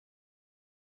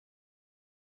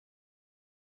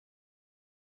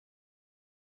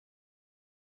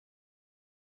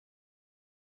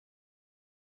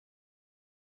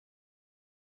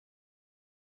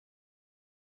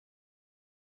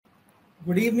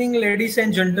Good evening, ladies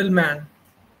and gentlemen.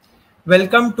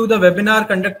 Welcome to the webinar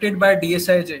conducted by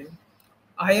DSIJ.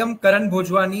 I am Karan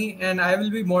Bhojwani and I will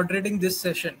be moderating this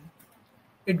session.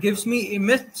 It gives me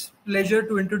immense pleasure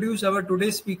to introduce our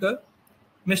today's speaker,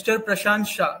 Mr. Prashant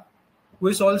Shah, who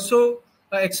is also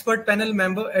an expert panel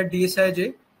member at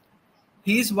DSIJ.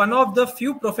 He is one of the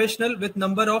few professionals with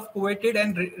number of coveted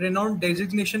and renowned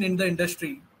designation in the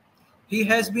industry. He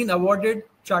has been awarded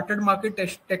Chartered Market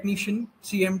Technician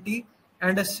 (CMT)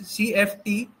 and a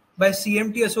CFT by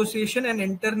CMT Association and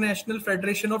International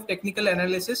Federation of Technical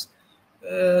Analysis,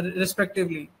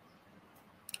 respectively.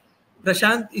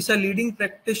 Prashant is a leading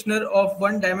practitioner of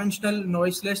one-dimensional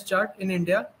noiseless chart in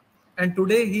India, and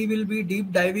today he will be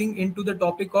deep diving into the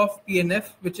topic of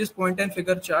PNF, which is point and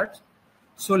figure charts.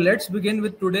 So let's begin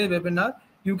with today's webinar.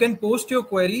 You can post your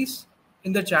queries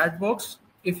in the chat box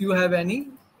if you have any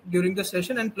during the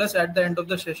session, and plus at the end of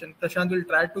the session, Prashant will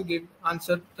try to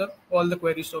answer all the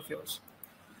queries of yours.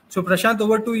 So Prashant,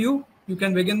 over to you. You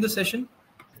can begin the session.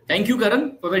 Thank you,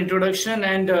 Karan, for the introduction,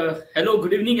 and hello,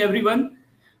 good evening, everyone.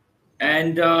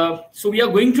 And so we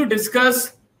are going to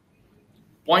discuss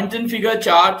point and figure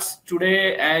charts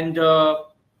today, and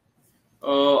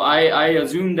I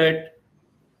assume that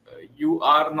you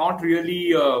are not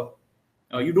really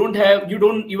you don't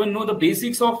even know the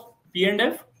basics of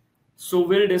P&F. So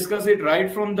we'll discuss it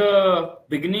right from the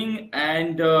beginning,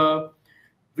 and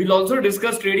we'll also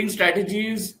discuss trading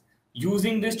strategies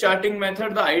using this charting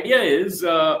method. The idea is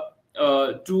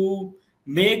to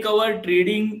make our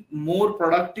trading more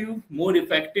productive, more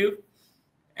effective.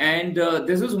 And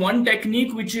this is one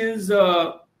technique which is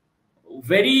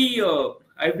very,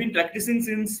 I've been practicing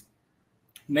since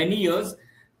many years,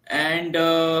 and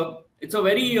it's a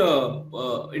very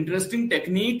interesting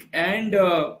technique, and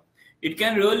it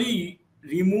can really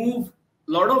remove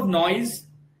a lot of noise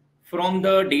from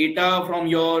the data, from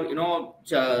your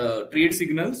trade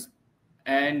signals,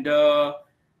 and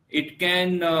it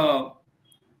can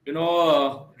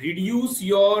reduce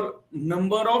your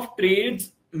number of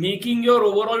trades, making your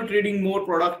overall trading more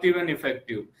productive and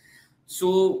effective.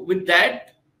 So with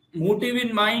that motive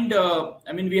in mind,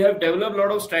 we have developed a lot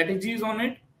of strategies on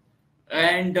it,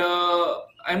 and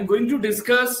I'm going to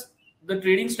discuss the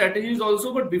trading strategies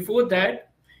also. But before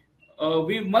that,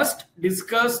 we must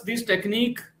discuss this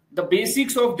technique, the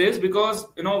basics of this, because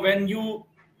when you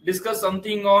discuss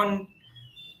something on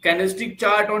candlestick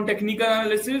chart, on technical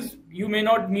analysis, you may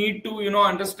not need to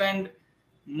understand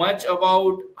much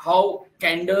about how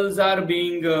candles are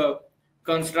being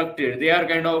constructed. They are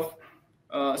kind of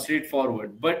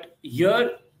straightforward, but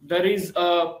here there is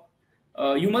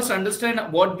you must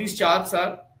understand what these charts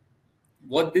are,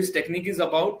 what this technique is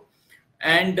about,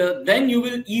 and then you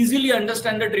will easily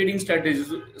understand the trading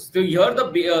strategies. So here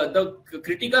the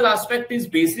critical aspect is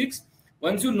basics.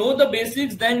 Once you know the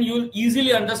basics, then you'll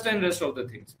easily understand rest of the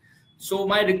things. So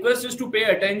my request is to pay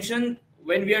attention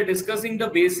when we are discussing the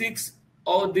basics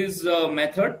of this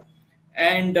method,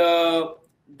 and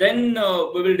then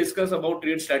we will discuss about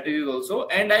trade strategies also.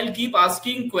 And I'll keep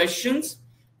asking questions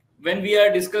when we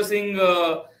are discussing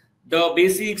the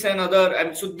basics and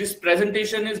other. So this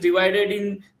presentation is divided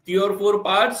in 3 or 4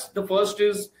 parts. The first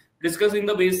is discussing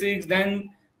the basics, then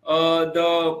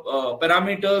the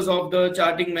parameters of the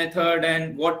charting method,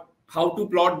 and how to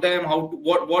plot them,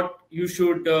 what you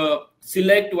should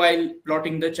select while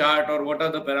plotting the chart, or what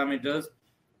are the parameters.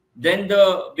 Then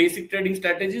the basic trading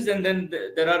strategies, and then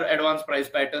there are advanced price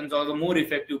patterns, or the more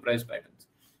effective price patterns,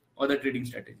 or the trading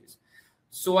strategies.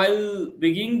 So I'll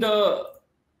begin the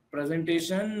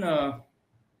presentation.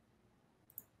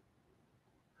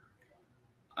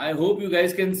 I hope you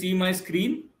guys can see my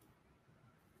screen.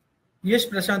 Yes,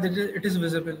 Prashant, it is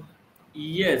visible.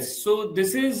 Yes, so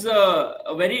this is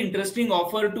a very interesting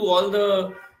offer to all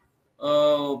the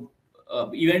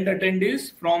event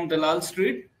attendees from Dalal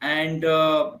Street, and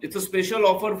it's a special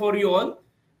offer for you all.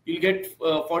 You'll get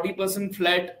 40%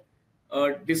 flat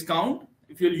discount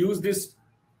if you'll use this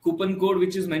coupon code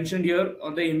which is mentioned here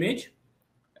on the image,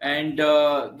 and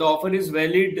the offer is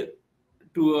valid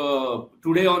to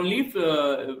today only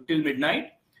till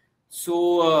midnight.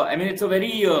 So it's a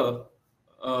very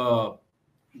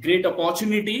great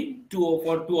opportunity to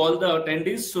all the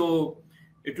attendees. So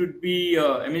it would be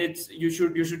you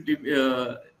should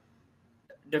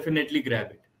definitely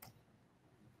grab it.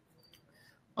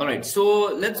 All right,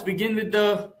 so let's begin with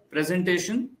the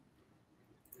presentation.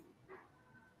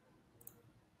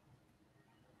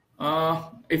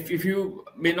 If you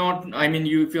may not,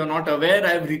 if you're not aware,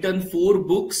 I've written 4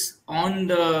 books on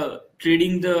the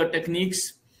trading the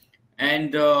techniques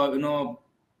and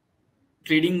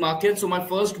trading markets. So my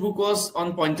first book was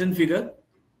on point and figure,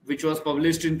 which was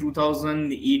published in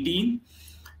 2018.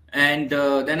 And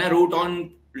then I wrote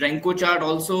on Renko chart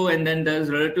also, and then there's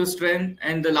relative strength.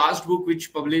 And the last book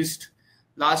which published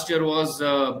last year was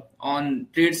on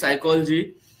trade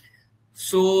psychology.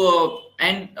 So,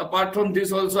 and apart from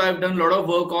this also, I've done a lot of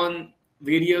work on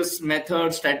various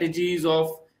methods, strategies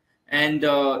of, and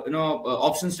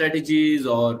option strategies,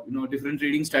 or different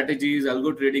trading strategies,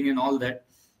 algo trading, and all that.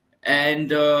 And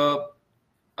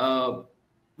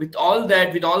with all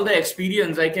that, with all the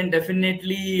experience, I can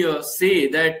definitely say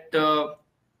that the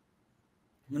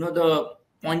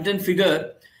point and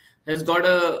figure has got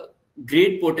a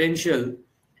great potential,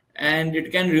 and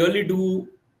it can really do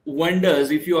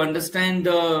wonders if you understand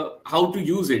how to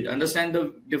use it, understand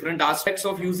the different aspects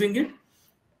of using it,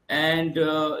 and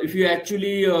if you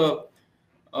actually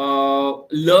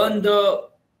learn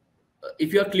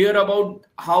if you are clear about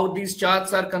how these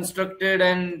charts are constructed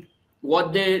and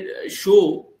what they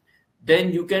show,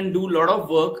 then you can do a lot of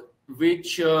work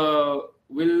which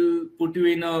will put you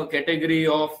in a category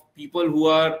of people who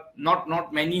are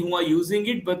not many who are using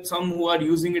it, but some who are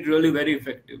using it really very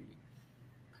effectively.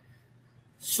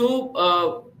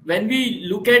 So when we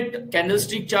look at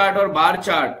candlestick chart or bar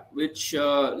chart, which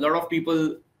a lot of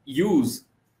people use,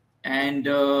 and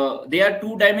they are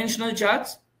two-dimensional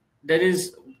charts. There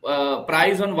is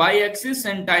price on y-axis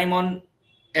and time on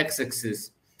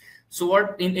x-axis. So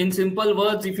what, in simple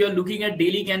words, if you are looking at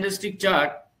daily candlestick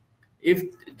chart, if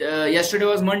yesterday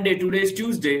was Monday, today is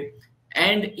Tuesday,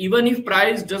 and even if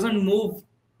price doesn't move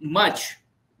much,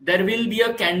 there will be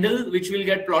a candle which will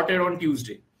get plotted on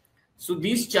Tuesday. So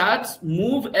these charts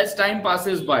move as time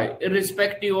passes by,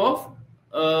 irrespective of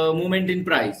movement in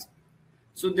price.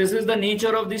 So this is the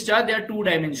nature of this chart. They are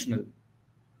two-dimensional.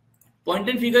 Point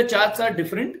and figure charts are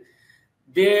different.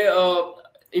 They,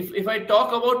 if I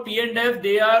talk about P and F,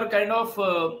 they are kind of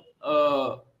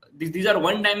these are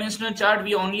one-dimensional chart.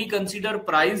 We only consider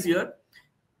price here,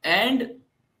 and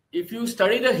if you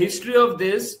study the history of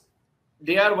this,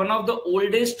 they are one of the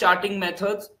oldest charting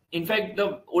methods. In fact,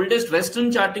 the oldest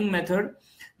Western charting method.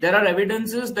 There are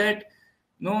evidences that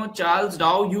Charles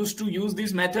Dow used to use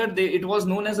this method. It was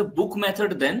known as a book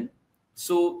method then.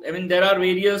 So, I mean, there are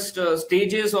various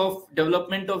stages of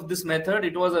development of this method.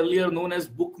 It was earlier known as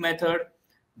book method.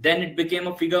 Then it became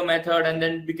a figure method, and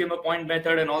then it became a point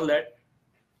method and all that.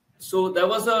 So there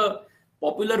was a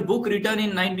popular book written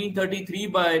in 1933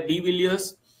 by de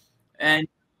Villiers, and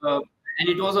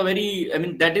it was a very, I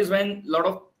mean, that is when a lot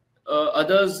of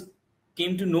others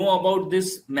came to know about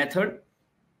this method.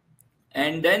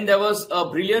 And then there was a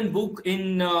brilliant book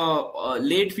in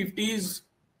late 50s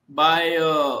by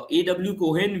A.W.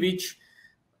 Cohen, which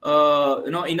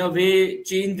in a way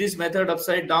changed this method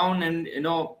upside down, and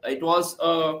it was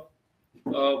a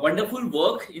wonderful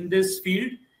work in this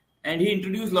field, and he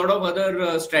introduced a lot of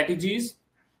other strategies.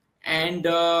 And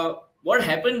what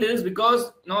happened is,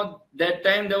 because that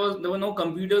time there were no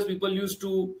computers, people used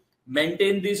to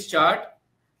maintain this chart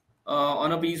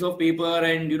on a piece of paper,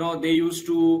 and they used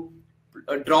to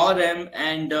draw them,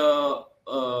 and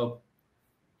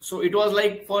so it was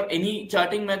like for any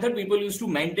charting method, people used to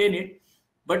maintain it.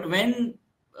 But when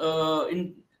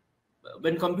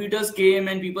computers came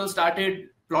and people started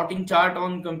plotting chart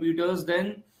on computers,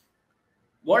 then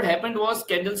what happened was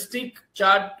candlestick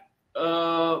chart.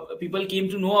 People came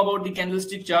to know about the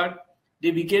candlestick chart.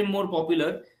 They became more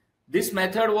popular. This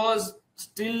method was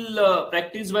still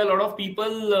practiced by a lot of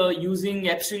people using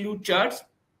absolute charts.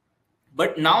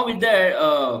 But now with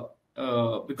the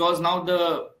because now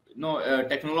the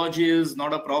technology is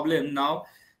not a problem now,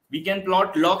 we can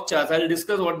plot log charts. I'll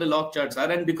discuss what the log charts are,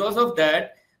 and because of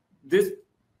that, this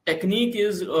technique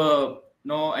is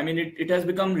it has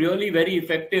become really very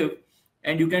effective,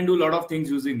 and you can do a lot of things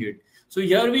using it. So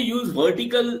here we use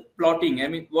vertical plotting. I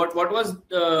mean, what was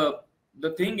the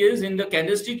thing is, in the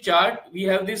candlestick chart we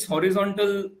have this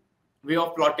horizontal way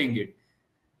of plotting it.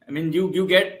 I mean, you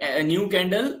get a new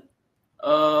candle,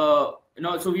 so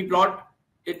we plot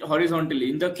it horizontally.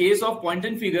 In the case of point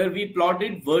and figure, we plot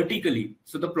it vertically.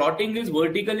 So the plotting is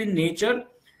vertical in nature.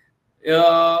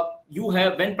 You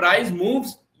have, when price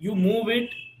moves, you move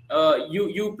it,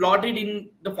 you plot it in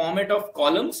the format of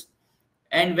columns,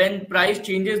 and when price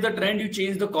changes the trend, you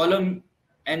change the column,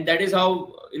 and that is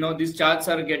how these charts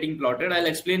are getting plotted. I'll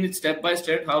explain it step by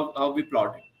step how we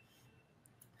plot it.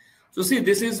 So see,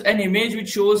 this is an image which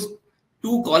shows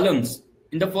two columns.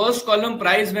 In the first column,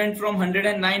 price went from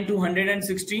 109 to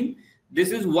 116.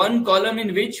 This is one column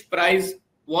in which price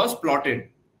was plotted.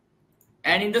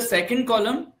 And in the second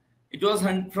column, it was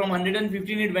from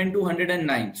 115, it went to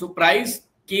 109. So price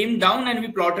came down and we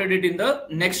plotted it in the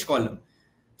next column.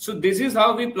 So this is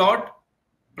how we plot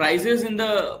prices in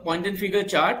the point and figure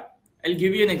chart, I'll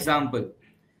give you an example.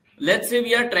 Let's say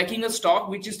we are tracking a stock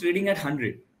which is trading at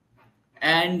 100,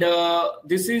 and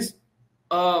this is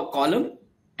a column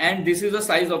and this is the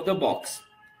size of the box.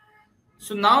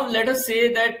 So now let us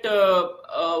say that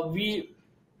we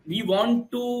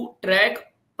want to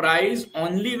track price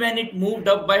only when it moved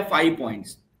up by 5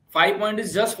 points. 5 points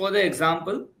is just for the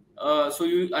example, so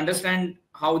you understand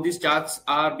how these charts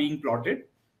are being plotted.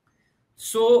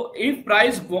 So if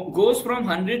price goes from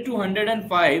 100 to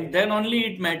 105, then only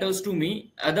it matters to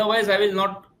me. Otherwise, I will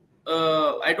not.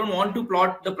 I don't want to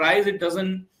plot the price. It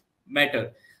doesn't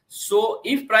matter. So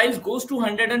if price goes to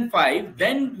 105,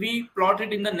 then we plot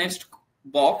it in the next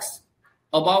box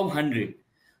above 100.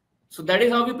 So that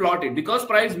is how we plot it. Because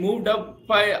price moved up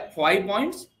by 5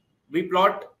 points, we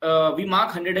mark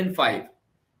 105.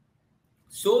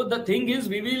 So the thing is,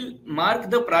 we will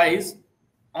mark the price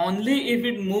only if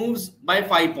it moves by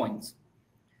 5 points.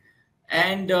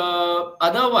 And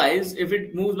otherwise, if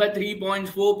it moves by 3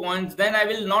 points, 4 points, then I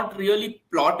will not really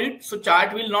plot it. So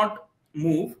chart will not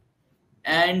move,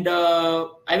 and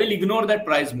I will ignore that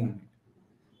price movement.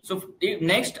 So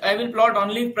next, I will plot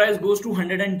only if price goes to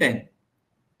 110.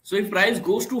 So if price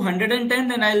goes to 110,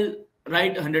 then I'll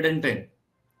write 110.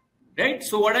 Right?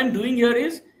 So what I'm doing here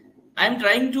is, I'm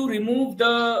trying to remove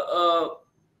the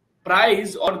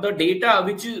price or the data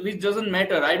which doesn't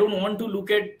matter. I don't want to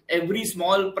look at every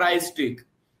small price tick.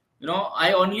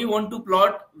 I only want to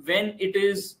plot when it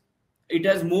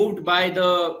has moved by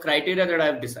the criteria that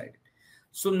I've decided.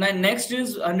 So next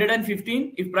is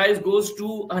 115. If price goes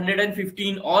to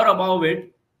 115 or above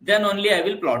it, then only I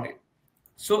will plot it.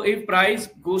 So if price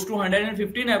goes to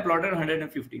 115, I plotted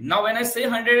 115. Now when I say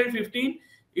 115,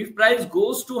 if price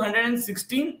goes to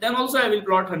 116, then also I will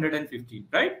plot 115,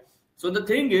 right? So the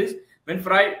thing is, when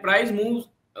price moves,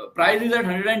 price is at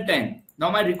 110.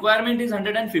 Now my requirement is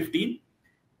 115.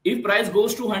 If price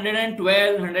goes to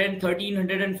 112, 113,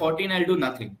 114, I'll do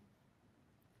nothing.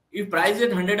 If price is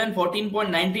at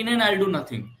 114.99, I'll do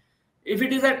nothing. If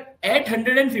it is at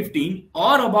 115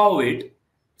 or above it,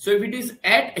 so if it is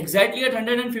exactly at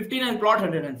 115, I'll plot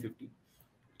 115.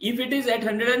 If it is at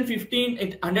 115,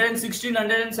 at 116,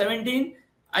 117,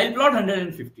 I'll plot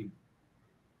 115.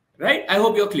 Right? I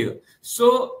hope you're clear.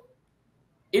 So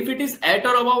if it is at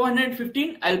or above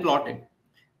 115, I'll plot it.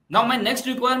 Now my next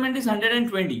requirement is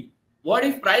 120. What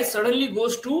if price suddenly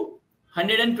goes to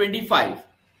 125?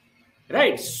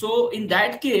 Right? So in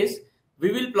that case,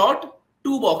 we will plot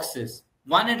two boxes,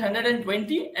 one at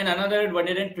 120 and another at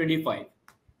 125.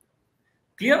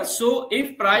 Clear? So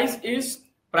if price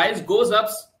goes up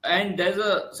and there's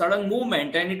a sudden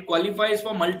movement and it qualifies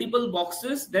for multiple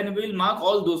boxes, then we will mark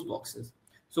all those boxes.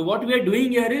 So what we are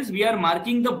doing here is, we are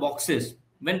marking the boxes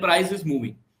when price is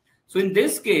moving. So in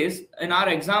this case, in our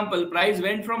example, price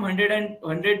went from 100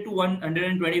 to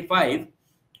 125,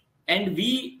 and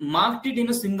we marked it in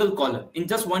a single column, in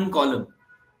just one column,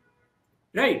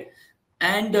 right?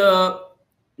 And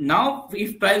now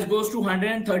if price goes to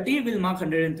 130, we'll mark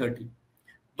 130.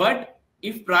 But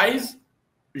if price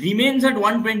remains at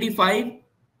 125,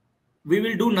 we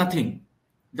will do nothing.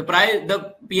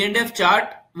 The P&F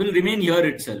chart will remain here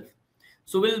itself.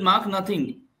 So we'll mark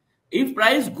nothing. If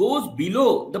price goes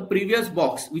below the previous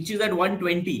box, which is at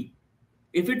 120,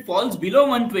 if it falls below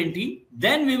 120,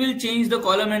 then we will change the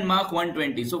column and mark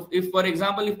 120. So if, for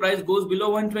example, if price goes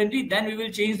below 120, then we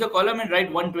will change the column and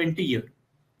write 120 here,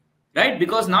 right?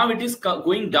 Because now it is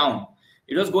going down.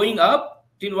 It was going up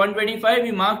till 125.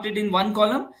 We marked it in one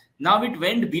column. Now it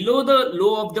went below the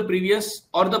low of the previous,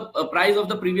 or the price of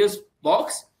the previous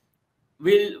box.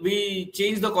 We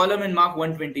change the column and mark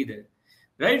 120 there,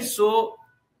 right? So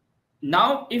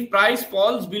now if price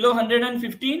falls below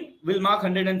 115, we'll mark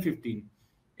 115.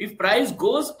 If price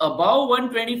goes above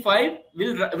 125,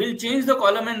 we'll change the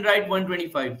column and write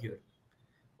 125 here.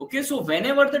 Okay, so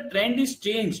whenever the trend is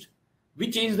changed, we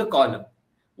change the column.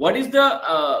 What is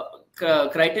the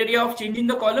criteria of changing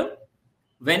the column?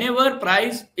 Whenever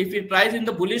price, if it price in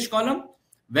the bullish column,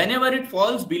 whenever it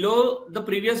falls below the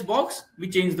previous box, we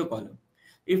change the column.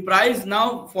 If price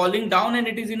now falling down and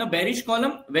it is in a bearish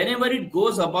column, whenever it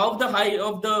goes above the high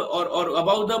of the or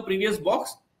above the previous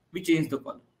box, we change the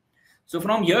column. So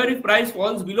from here, if price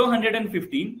falls below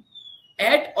 115,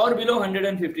 at or below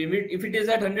 115, if it is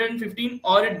at 115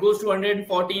 or it goes to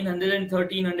 114,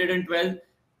 113, 112,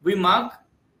 we mark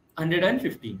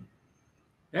 115,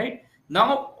 right?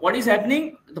 Now what is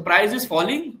happening? The price is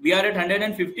falling. We are at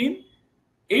 115.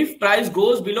 If price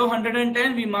goes below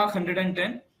 110, we mark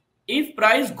 110. If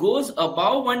price goes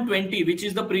above 120, which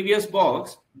is the previous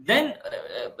box, then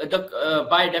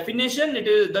by definition,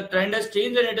 the trend has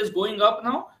changed and it is going up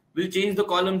now. we'll change the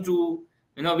column to,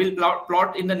 we'll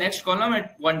plot in the next column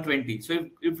at 120. So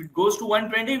if it goes to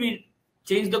 120, we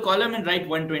change the column and write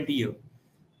 120 here.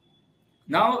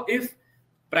 Now, if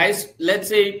price, let's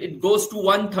say it goes to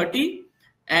 130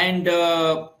 and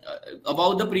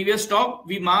above the previous stock,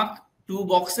 we mark 2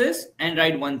 boxes and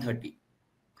write 130.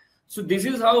 So this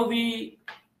is how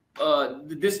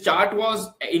this chart was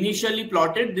initially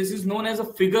plotted. This is known as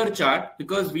a figure chart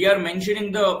because we are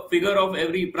mentioning the figure of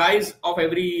every price of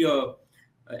every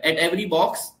at every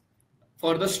box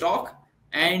for the stock.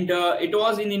 And it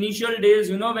was in initial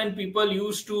days, when people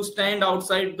used to stand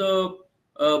outside the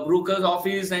broker's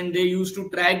office and they used to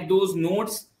track those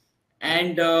notes,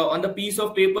 and on the piece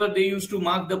of paper they used to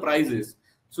mark the prices.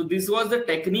 So this was the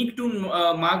technique to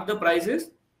mark the prices.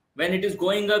 When it is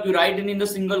going up, you write in the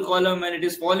single column. When it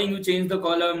is falling, you change the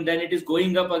column. Then it is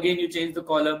going up again, you change the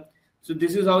column. So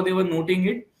this is how they were noting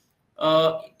it.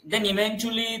 Then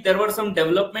eventually there were some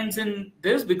developments in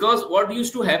this, because what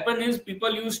used to happen is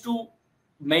people used to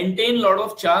maintain a lot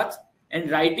of charts, and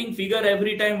writing figure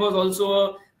every time was also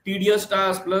a tedious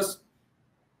task. Plus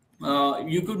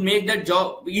you could make that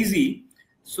job easy.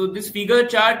 So this figure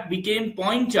chart became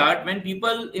point chart when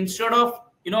people, instead of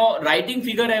writing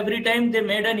figure every time, they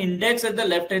made an index at the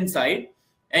left hand side,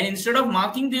 and instead of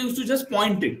marking, they used to just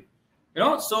point it.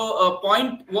 So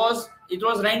point was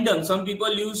random. Some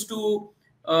people used to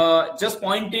just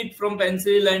point it from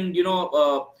pencil, and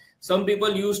some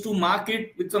people used to mark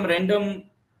it with some random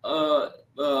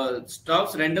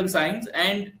stuffs, random signs,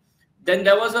 and then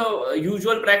there was a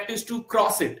usual practice to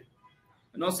cross it.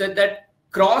 Said that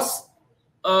cross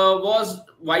was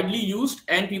widely used,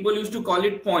 and people used to call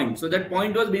it point. So that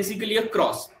point was basically a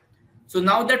cross. So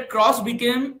now that cross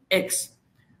became X.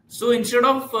 So instead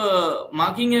of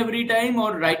marking every time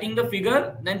or writing the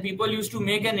figure, then people used to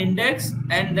make an index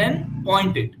and then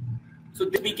point it. So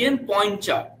this became point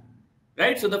chart,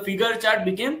 right? So the figure chart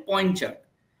became point chart.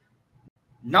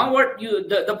 Now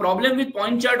the problem with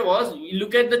point chart was, you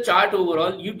look at the chart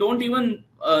overall, you don't even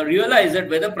realize that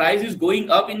whether price is going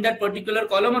up in that particular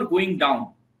column or going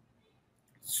down.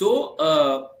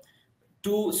 So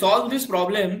to solve this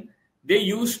problem, they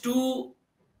used to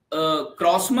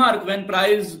cross mark when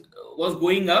price was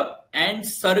going up and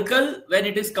circle when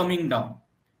it is coming down,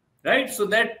 right? So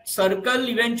that circle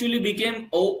eventually became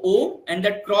O, and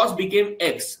that cross became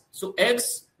X. So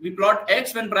X, we plot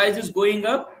X when price is going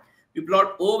up, we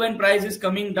plot O when price is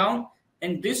coming down,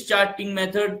 and this charting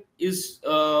method is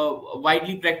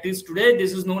widely practiced today.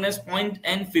 This is known as point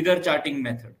and figure charting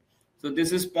method. So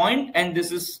this is point, and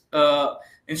this is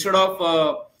instead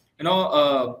of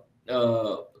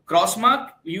cross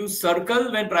mark, we use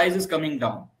circle when price is coming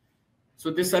down.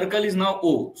 So this circle is now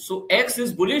O. So X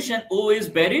is bullish and O is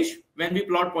bearish when we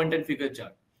plot point and figure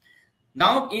chart.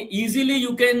 Now easily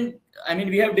you can,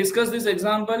 we have discussed this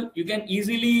example. You can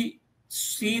easily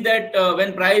see that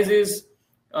when price is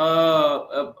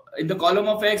in the column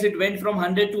of X, it went from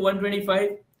 100 to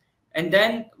 125, and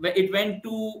then it went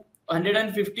to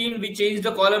 115, we changed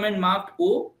the column and marked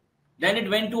O. Then it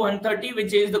went to 130, we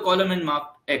changed the column and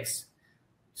marked X.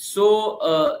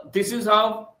 So this is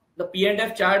how the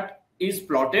P&F chart is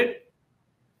plotted,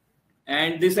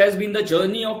 and this has been the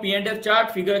journey of P&F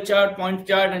chart, figure chart, point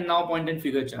chart, and now point and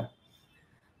figure chart.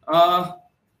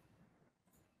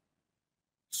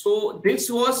 So this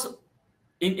was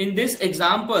in this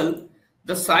example,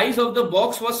 the size of the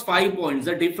box was 5 points.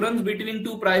 The difference between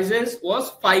two prices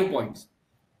was 5 points.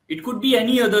 It could be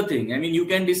any other thing. You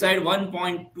can decide 1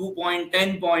 point, 2 point,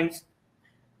 10 points.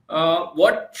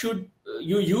 What should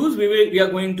you use? We are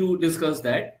going to discuss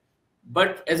that.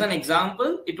 But as an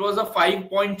example, it was a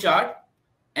 5-point chart,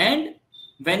 and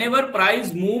whenever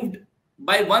price moved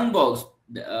by one box,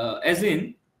 as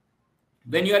in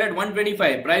when you are at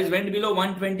 125, price went below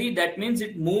 120, that means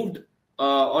it moved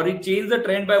or it changed the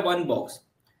trend by one box.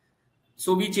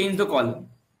 So we changed the column.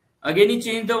 Again, he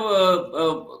changed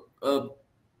the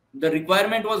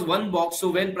requirement was one box.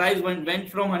 So when price went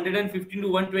from 115 to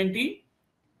 120,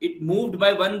 it moved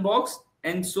by one box,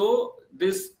 and so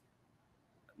this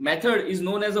method is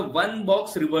known as a one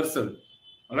box reversal.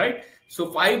 All right.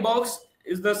 So 5 box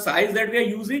is the size that we are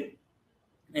using,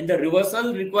 and the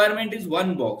reversal requirement is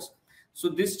 1 box. So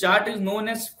this chart is known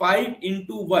as 5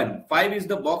 into 1. 5 is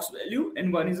the box value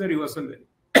and 1 is the reversal value.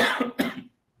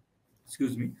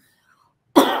 Excuse me.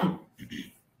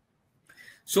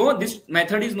 So this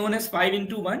method is known as 5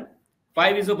 into 1.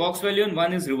 5 is the box value and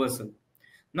 1 is reversal.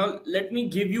 Now let me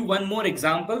give you one more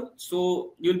example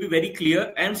so you'll be very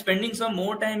clear. I am spending some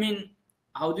more time in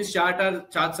how these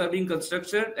charts are being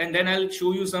constructed, and then I'll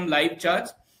show you some live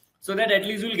charts so that at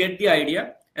least you'll get the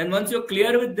idea. And once you're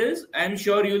clear with this, I'm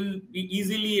sure you'll be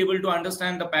easily able to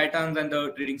understand the patterns and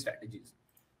the trading strategies.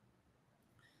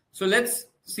 So let's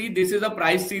see, this is a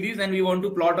price series and we want to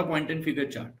plot a point and figure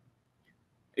chart.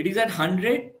 It is at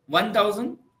 100,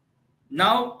 1000.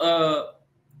 Now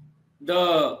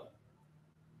the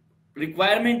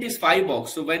requirement is 5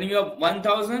 box. So when you have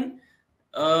 1000,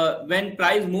 when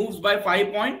price moves by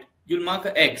 5 point, you'll mark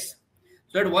a X.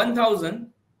 So at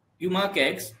 1000, you mark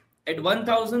X. At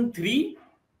 1003,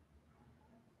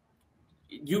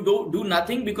 you do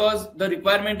nothing because the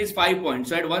requirement is 5 points.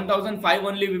 So at 1005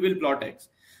 only we will plot X.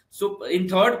 So in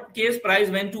third case, price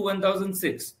went to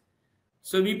 1006.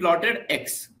 So we plotted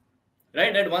X,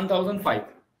 right, at 1005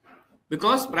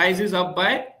 because price is up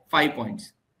by 5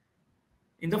 points.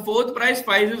 In the fourth price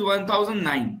is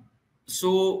 1009.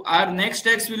 So our next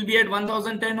X will be at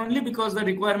 1010 only because the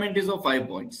requirement is of 5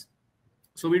 points.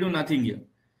 So we do nothing here.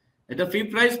 At the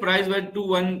fifth price went to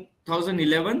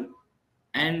 1011.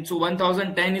 And so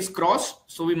 1010 is crossed.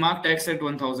 So we marked X at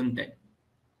 1010.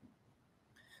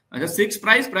 And the sixth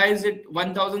price at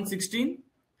 1016.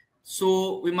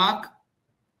 So we mark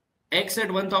X at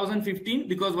 1015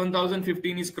 because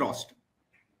 1015 is crossed.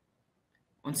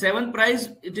 On seventh price,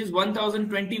 it is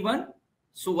 1021.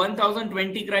 So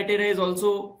 1020 criteria is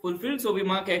also fulfilled. So we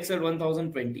mark X at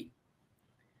 1020.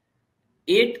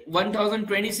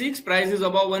 1026 price is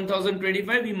above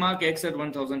 1025. We mark X at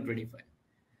 1025.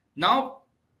 Now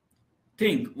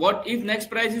think, what if next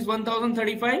price is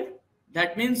 1035?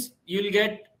 That means you'll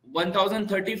get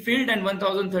 1030 filled and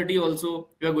 1030 also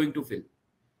you are going to fill.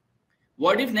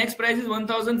 What if next price is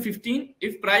 1015?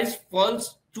 If price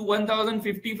falls to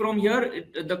 1050 from here,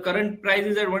 the current price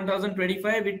is at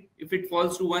 1025. If it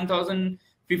falls to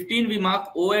 1015, we mark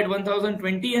O at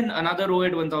 1020 and another O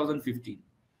at 1015.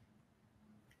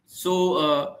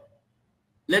 So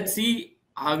let's see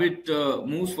how it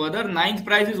moves further. Ninth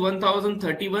price is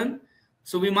 1031.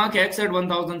 So we mark X at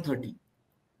 1030.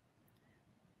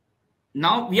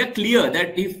 Now we are clear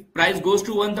that if price goes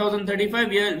to 1035,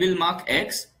 we'll mark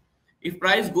X. If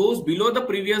price goes below the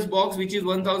previous box, which is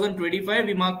 1025,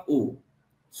 we mark O.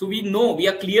 So we know, we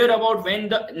are clear about when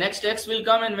the next X will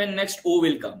come and when next O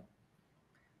will come.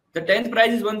 The 10th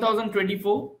price is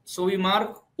 1024. So we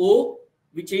mark O.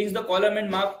 We change the column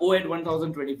and mark O at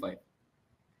 1025.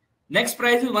 Next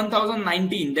price is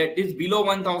 1019. That is below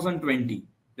 1020.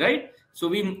 Right? So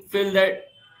we fill that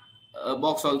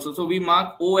box also. So we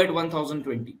mark O at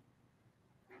 1020.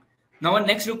 Now our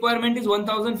next requirement is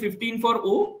 1015 for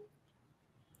O.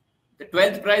 The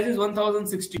 12th price is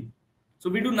 1016. So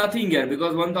we do nothing here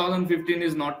because 1015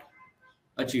 is not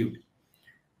achieved.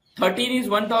 13 is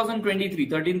 1023.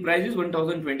 13th price is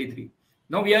 1023.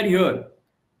 Now we are here.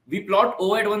 We plot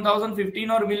O at 1015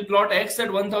 or we'll plot X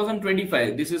at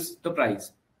 1025. This is the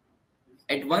price.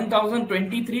 At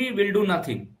 1023, we'll do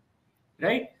nothing.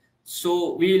 Right?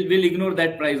 So we'll ignore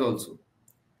that price also.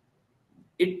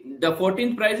 The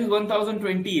 14th price is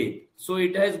 1028. So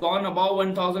it has gone above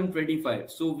 1025.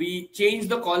 So we change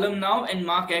the column now and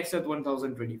mark X at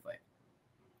 1025.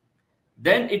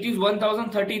 Then it is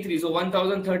 1033. So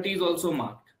 1030 is also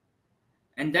marked.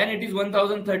 And then it is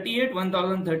 1038.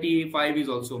 1035 is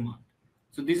also marked.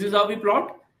 So this is how we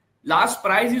plot. Last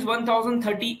price is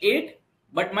 1038.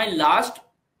 But my last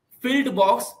filled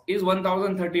box is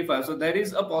 1035. So there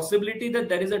is a possibility that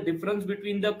there is a difference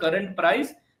between the current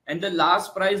price and the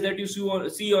last price that you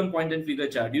see on point and figure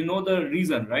chart. You know the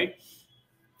reason, right?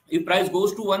 If price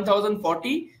goes to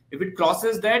 1040, if it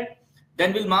crosses that,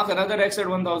 then we'll mark another X at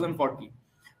 1040.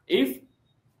 If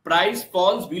price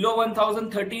falls below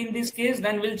 1030 in this case,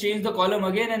 then we'll change the column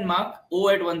again and mark O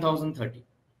at 1030.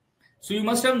 So you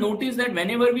must have noticed that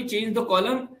whenever we change the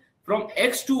column from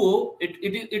X to O,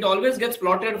 it always gets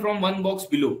plotted from one box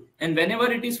below. And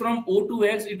whenever it is from O to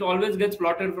X, it always gets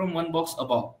plotted from one box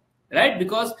above. Right?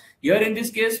 Because here in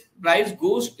this case, price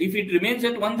goes, if it remains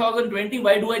at 1020,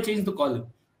 why do I change the column?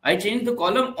 I change the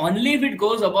column only if it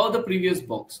goes above the previous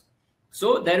box.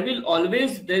 So there will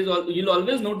always, you'll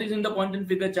always notice in the point and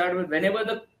figure chart,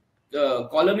 whenever the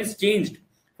column is changed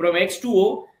from X to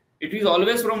O, it is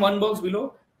always from one box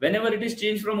below. Whenever it is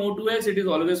changed from O to X, it is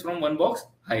always from one box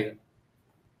higher.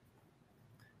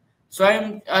 So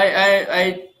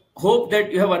I hope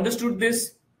that you have understood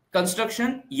this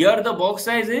construction. Here the box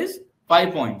size is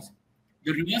 5 points.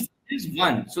 The reverse is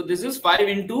 1. So this is 5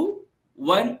 into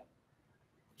 1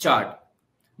 chart.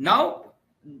 Now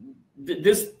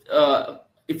this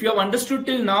if you have understood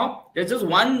till now, there's just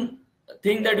one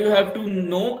thing that you have to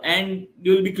know and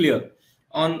you will be clear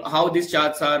on how these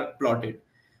charts are plotted.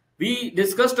 We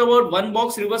discussed about one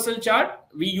box reversal chart.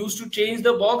 We used to change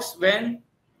the box when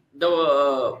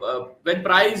the when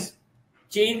price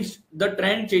changes the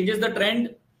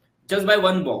trend just by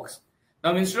one box.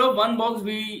 Now instead of one box,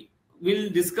 we will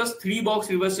discuss 3-box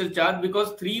reversal chart,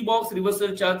 because 3-box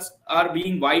reversal charts are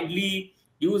being widely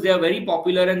used. They are very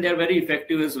popular and they are very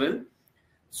effective as well.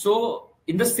 So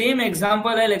in the same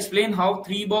example, I'll explain how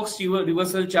 3-box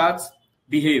reversal charts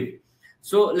behave.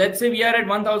 So let's say we are at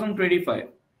 1025.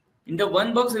 In the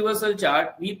 1-box reversal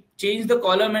chart, we change the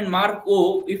column and mark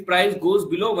O if price goes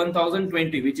below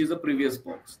 1020, which is the previous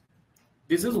box.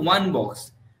 This is 1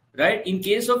 box, right? In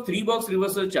case of 3-box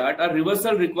reversal chart, our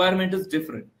reversal requirement is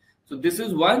different. So this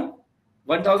is 1,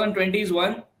 1020 is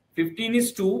 1, 15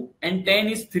 is 2, and 10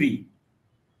 is 3.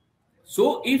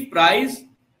 So if price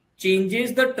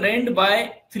changes the trend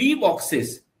by 3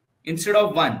 boxes instead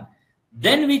of 1,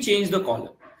 then we change the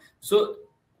column. So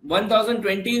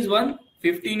 1020 is 1,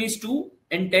 15 is 2,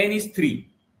 and 10 is 3.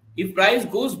 If price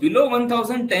goes below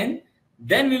 1010,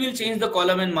 then we will change the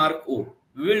column and mark O.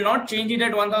 We will not change it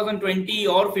at 1020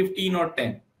 or 15 or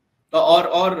 10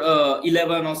 or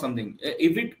 11 or something.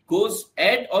 If it goes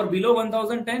at or below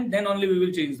 1010, then only we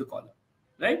will change the column,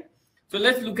 right? So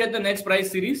let's look at the next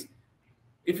price series.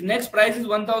 If next price is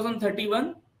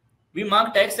 1031, we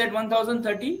mark X at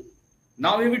 1030.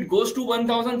 Now if it goes to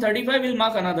 1035, we'll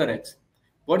mark another X.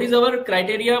 What is our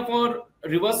criteria for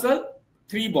reversal?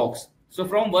 3 box. So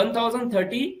from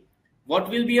 1030, what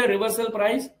will be a reversal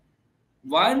price?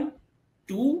 1,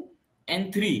 2,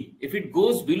 and 3. If it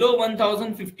goes below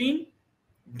 1015,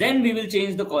 then we will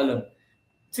change the column.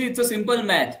 See, it's a simple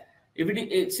math.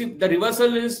 If see, the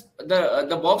reversal is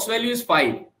the box value is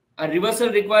 5. Our reversal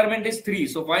requirement is 3.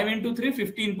 So 5 into 3,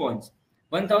 15 points.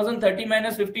 1030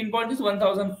 minus 15 points is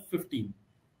 1015.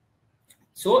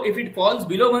 So if it falls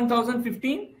below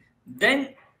 1015,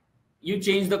 then you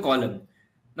change the column.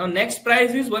 Now next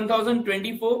price is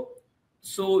 1024.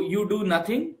 So you do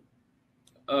nothing.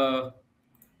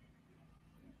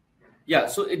 Yeah,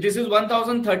 so this is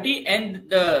 1030, and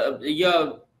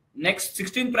the next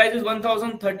 16th price is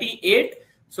 1038.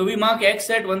 So we mark X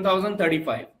at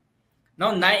 1035.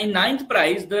 Now in 9th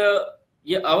price,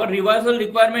 our reversal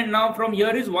requirement now from here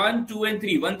is 1, 2, and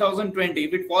 3, 1020.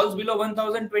 If it falls below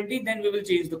 1020, then we will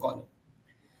change the column.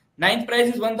 9th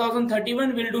price is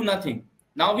 1031, we'll do nothing.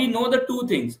 Now we know the 2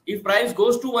 things. If price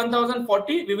goes to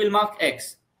 1040, we will mark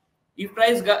X. If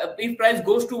price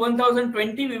goes to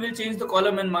 1020, we will change the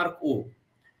column and mark O.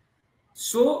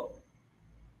 So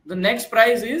the next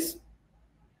price is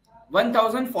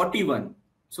 1041.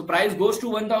 So price goes to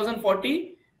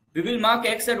 1040, we will mark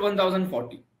X at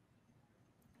 1040.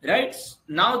 Right?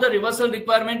 Now the reversal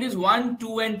requirement is 1,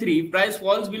 2, and 3. If price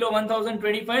falls below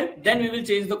 1025, then we will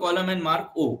change the column and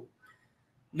mark O.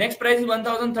 Next price is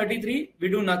 1033, we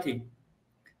do nothing.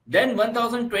 Then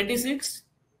 1026,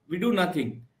 we do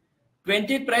nothing.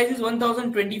 20th price is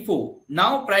 1024.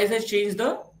 Now price has changed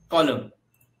the column.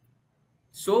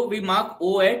 So we mark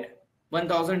O at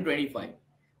 1025.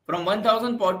 From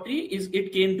 1040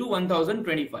 it came to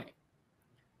 1025.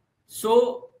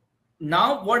 So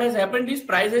now what has happened is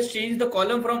price has changed the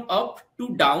column from up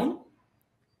to down.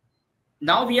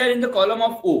 Now we are in the column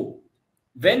of O.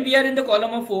 When we are in the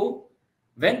column of O,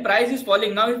 when price is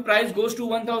falling, now if price goes to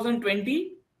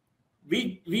 1020,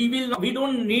 we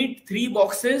don't need 3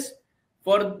 boxes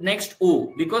for next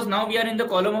O, because now we are in the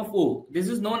column of O. This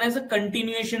is known as a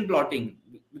continuation plotting,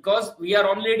 because we are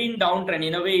already in downtrend.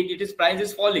 In a way, it is price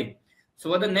is falling.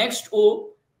 So for the next O,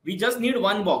 we just need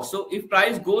 1 box. So if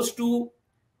price goes to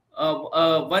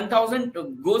 1000,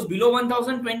 goes below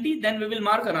 1020, then we will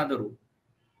mark another row.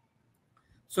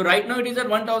 So right now it is at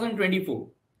 1024.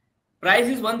 Price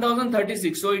is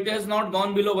 1036, so it has not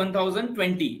gone below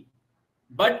 1020.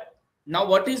 But now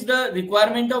what is the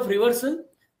requirement of reversal?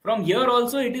 From here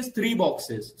also it is 3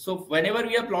 boxes. So whenever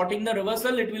we are plotting the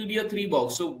reversal, it will be a 3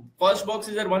 box. So first box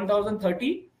is at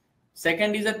 1030,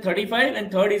 second is at 35,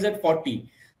 and third is at 40.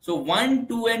 So 1,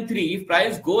 2, and 3, if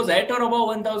price goes at or above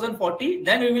 1040,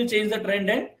 then we will change the trend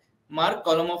and mark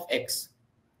column of X.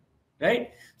 Right?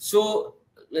 So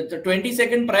the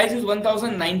 22nd price is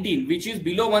 1019, which is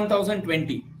below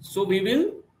 1020. So we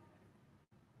will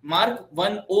mark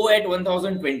 1 O at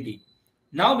 1020.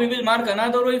 Now we will mark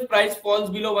another row if price falls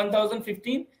below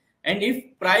 1015, and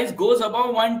if price goes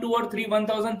above 1, 2, or 3,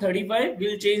 1035, we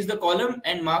will change the column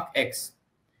and mark X.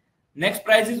 Next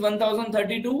price is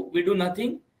 1032, we do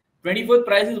nothing. 24th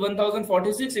price is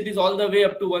 1046, it is all the way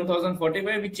up to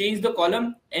 1045, we change the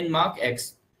column and mark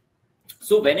X.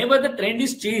 So whenever the trend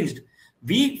is changed,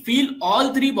 we fill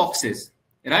all 3 boxes,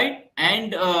 right?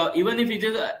 And even if it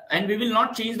is, and we will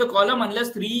not change the column unless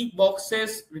 3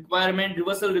 boxes requirement,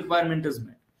 reversal requirement is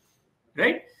met,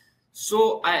 right?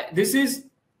 So this is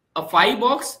a 5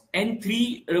 box and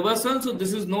 3 reversal. So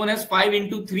this is known as 5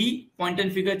 into 3 point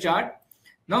and figure chart.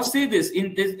 Now see this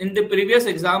in the previous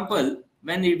example,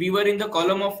 when we were in the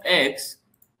column of X,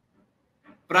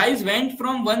 price went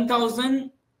from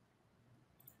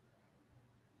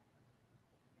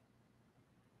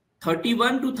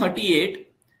 1031 to 38.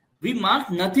 We marked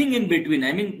nothing in between.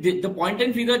 I mean, the point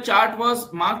and figure chart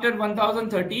was marked at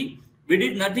 1030. We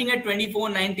did nothing at 24,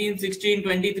 19, 16,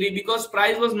 23 because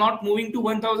price was not moving to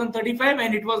 1035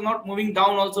 and it was not moving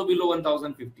down also below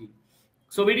 1015.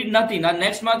 So we did nothing. Our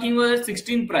next marking was at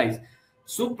 16 price.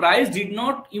 So price did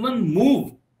not even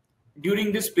move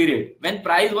during this period when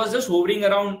price was just hovering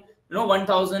around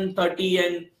 1030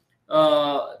 and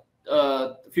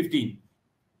 15.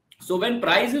 So when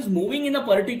price is moving in a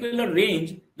particular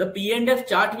range, the P&F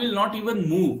chart will not even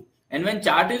move. And when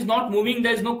chart is not moving,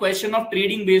 there is no question of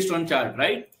trading based on chart,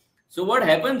 right? So what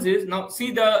happens is, now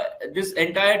see this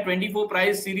entire 24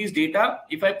 price series data.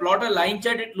 If I plot a line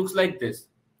chart, it looks like this.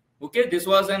 Okay, this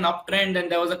was an uptrend,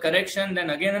 and there was a correction, then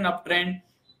again an uptrend,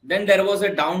 then there was a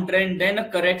downtrend, then a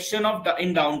correction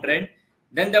in downtrend,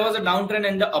 then there was a downtrend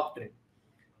and the uptrend.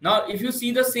 Now, if you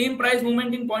see the same price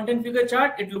movement in point and figure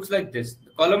chart, it looks like this: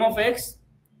 the column of X,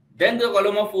 then the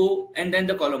column of O, and then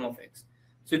the column of X.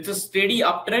 So it's a steady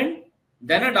uptrend,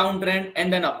 then a downtrend,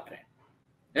 and then uptrend,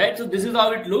 right? So this is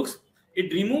how it looks.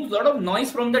 It removes a lot of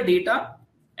noise from the data,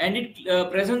 and it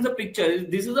presents a picture.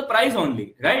 This is the price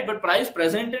only, right? But price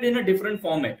presented in a different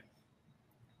format.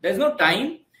 There's no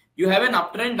time. You have an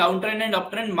uptrend, downtrend, and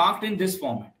uptrend marked in this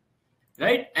format,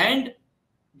 right? And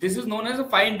this is known as a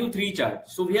 5 into 3 chart.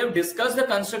 So we have discussed the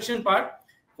construction part.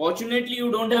 Fortunately,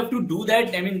 you don't have to do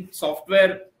that. I mean,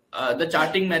 software, the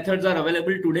charting methods are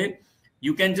available today.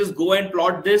 You can just go and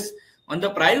plot this on the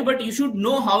price, but you should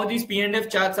know how these P&F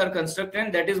charts are constructed.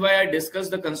 And that is why I discussed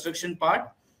the construction part.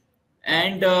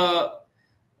 And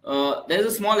there's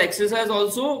a small exercise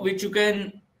also, which you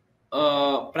can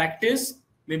practice.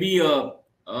 Maybe, I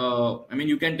mean,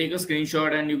 you can take a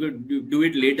screenshot and you could do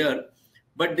it later.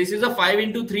 But this is a 5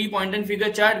 into 3 point and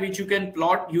figure chart, which you can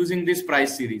plot using this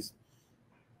price series.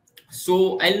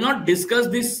 So I'll not discuss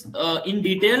this in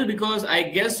detail because I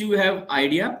guess you have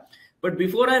idea. But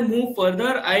before I move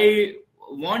further, I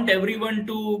want everyone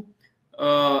to,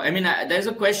 there's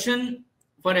a question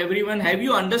for everyone. Have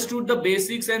you understood the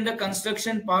basics and the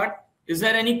construction part? Is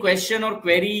there any question or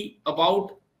query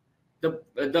about the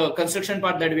construction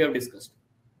part that we have discussed?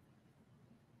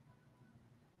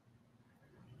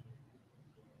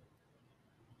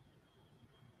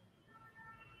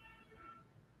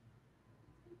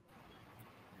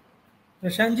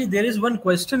 Prashantji, there is one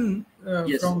question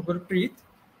Yes. from Gurpreet.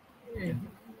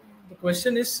 The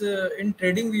question is, in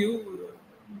TradingView,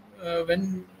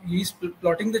 when he's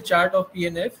plotting the chart of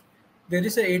PNF, there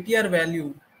is a ATR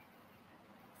value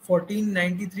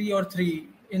 1493 or 3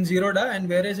 in Zerodha, and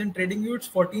whereas in TradingView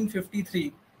it's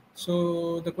 1453.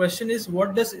 So the question is,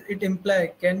 what does it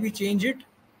imply? Can we change it?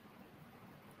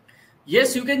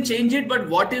 Yes, you can change it, but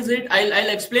what is it? I'll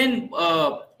explain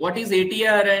what is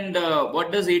ATR and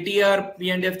what does ATR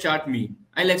P&F chart mean.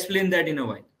 I'll explain that in a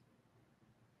while.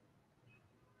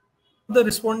 The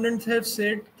respondents have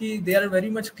said that they are very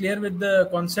much clear with the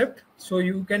concept, so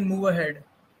you can move ahead.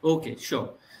 Okay,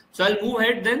 sure. So I'll move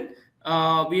ahead then.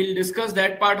 We'll discuss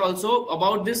that part also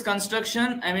about this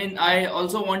construction. I mean, I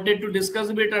also wanted to discuss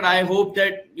a bit, and I hope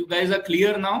that you guys are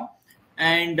clear now.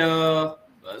 And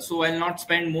so I'll not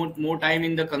spend more time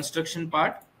in the construction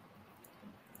part.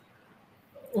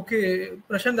 Okay,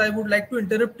 Prashant, I would like to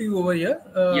interrupt you over here.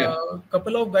 A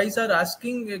couple of guys are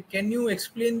asking, can you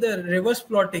explain the reverse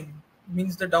plotting,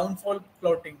 means the downfall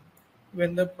plotting,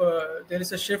 when there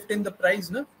is a shift in the price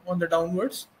on the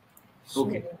downwards? So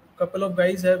Okay. A couple of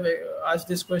guys have asked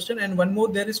this question. And one more,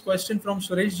 there is question from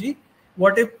Suresh ji.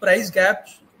 What if price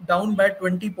gaps down by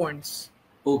 20 points?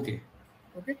 Okay.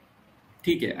 Okay.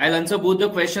 Okay, I'll answer both the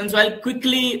questions. So I'll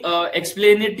quickly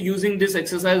explain it using this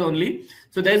exercise only.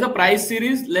 So there's a price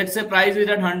series. Let's say price is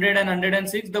at 100 and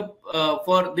 106.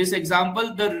 For this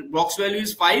example, the box value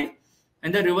is 5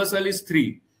 and the reversal is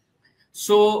 3.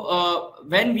 So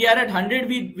when we are at 100,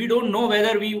 we don't know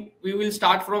whether we will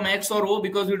start from X or O,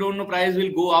 because we don't know price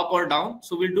will go up or down.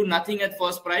 So we'll do nothing at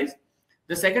first price.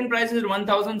 The second price is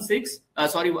 106.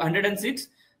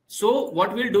 So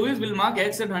what we'll do is we'll mark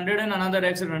X at 100 and another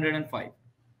X at 105,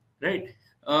 right?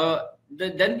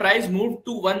 Then price moved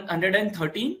to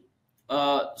 113.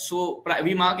 So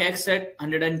we mark X at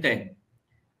 110.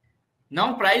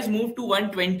 Now price moved to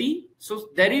 120. So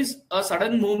there is a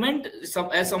sudden movement.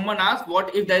 As someone asked,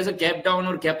 what if there is a gap down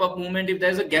or gap up movement? If there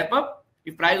is a gap up,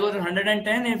 if price was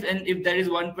 110, if there is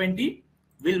 120,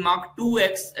 we'll mark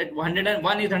 2x at 100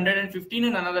 one is 115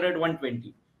 and another at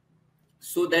 120.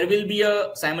 So there will be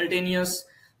a simultaneous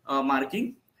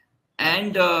marking.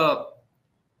 And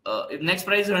next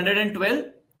price is 112.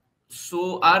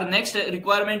 So our next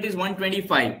requirement is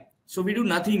 125. So we do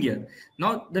nothing here.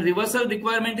 Now the reversal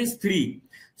requirement is 3.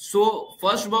 So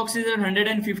first box is at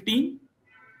 115,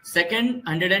 second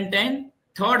 110,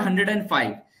 third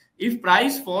 105. If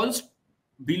price falls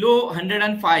below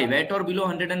 105, at or below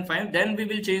 105, then we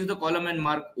will change the column and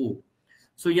mark O.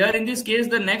 So here in this case,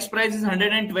 the next price is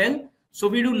 112. So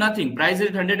we do nothing. Price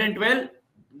is 112.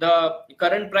 The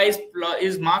current price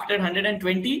is marked at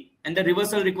 120 and the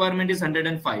reversal requirement is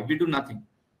 105. We do nothing.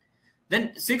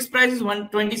 Then sixth price is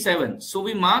 127. So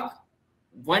we mark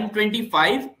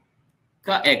 125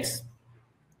 ka X.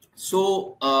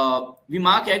 So we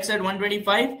mark X at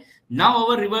 125. Now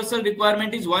our reversal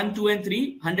requirement is 1, 2 and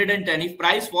 3, 110. If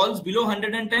price falls below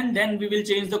 110, then we will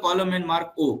change the column and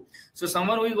mark O. So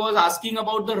someone who was asking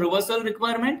about the reversal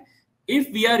requirement,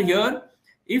 if we are here,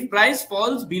 if price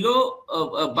falls below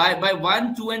by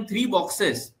 1, 2 and 3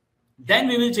 boxes, then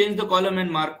we will change the column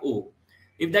and mark O.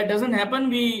 If that doesn't happen,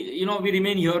 we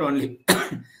remain here only.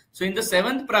 So in the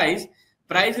seventh price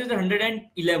is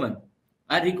 111.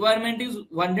 Our requirement is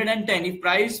 110. If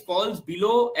price falls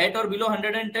at or below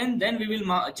 110, then we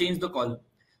will change the column.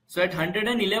 So at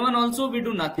 111 also we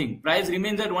do nothing. Price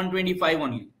remains at 125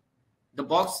 only. The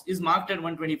box is marked at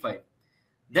 125.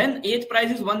 Then eighth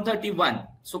price is 131.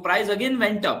 So price again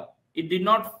went up. It did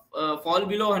not fall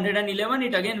below 111.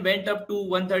 It again went up to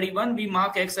 131. We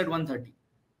mark X at 130.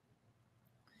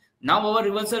 Now our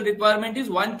reversal requirement is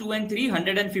 1, 2 and 3,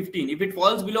 115. If it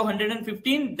falls below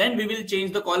 115, then we will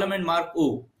change the column and mark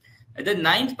O. At the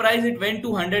ninth price, it went to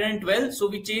 112. So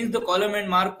we changed the column and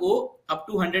mark O up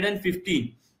to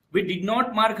 115. We did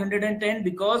not mark 110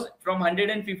 because from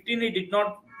 115, it did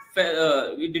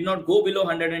not go below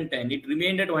 110. It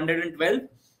remained at 112.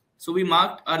 So we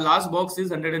marked our last box is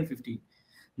 115.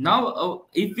 Now,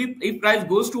 if price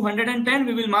goes to 110,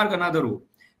 we will mark another O.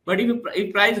 But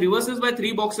if price reverses by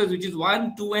 3 boxes, which is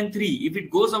 1, 2 and 3, if it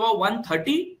goes above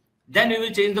 130, then we will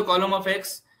change the column of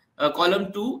X,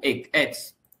 column to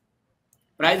X.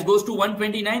 Price goes to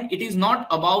 129. It is not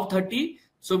above 30.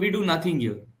 So we do nothing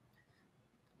here.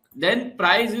 Then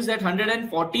price is at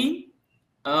 114.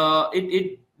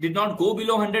 It did not go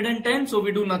below 110. So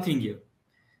we do nothing here.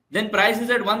 Then price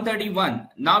is at 131.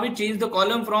 Now we change the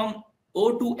column from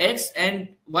O to X and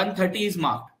 130 is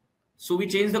marked. So we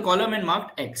change the column and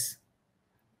marked X.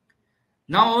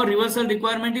 Now our reversal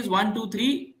requirement is 1, 2,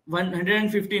 3,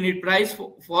 115. If price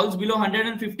falls below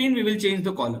 115, we will change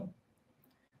the column.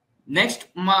 Next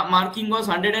marking was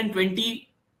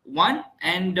 121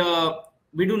 and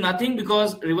we do nothing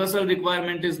because reversal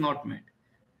requirement is not met.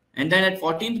 And then at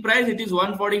 14th price, it is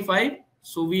 145.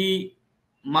 So we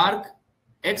mark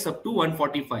X up to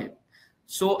 145.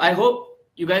 So I hope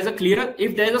you guys are clear.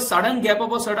 If there is a sudden gap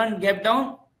up or sudden gap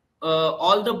down,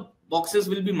 all the boxes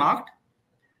will be marked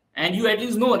and you at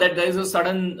least know that there is a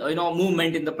sudden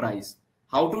movement in the price.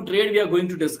 How to trade, we are going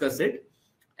to discuss it.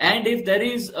 And if there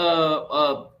is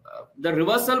the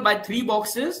reversal by 3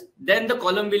 boxes, then the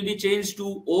column will be changed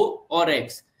to O or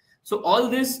X. So all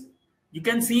this you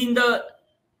can see in the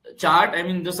chart. I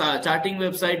mean, the charting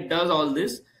website does all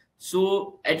this.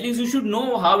 So at least you should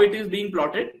know how it is being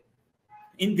plotted.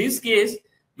 In this case,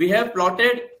 we have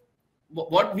plotted.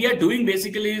 What we are doing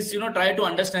basically is, try to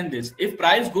understand this. If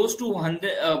price goes to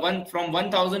from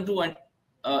 1000 to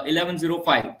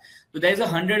 1105, so there is a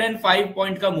 105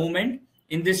 point movement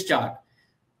in this chart.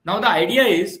 Now the idea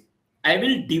is I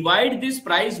will divide this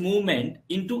price movement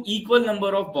into equal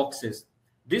number of boxes.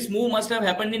 This move must have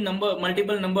happened in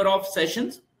multiple number of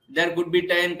sessions. There could be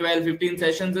 10, 12, 15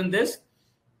 sessions in this.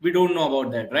 We don't know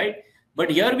about that, right?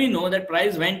 But here we know that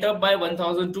price went up by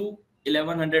 1000 to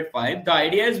 1105. The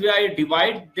idea is we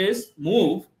divide this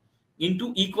move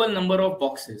into equal number of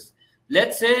boxes.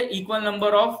 Let's say equal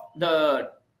number of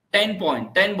the 10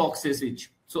 boxes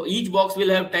each. So each box will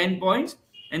have 10 points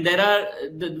and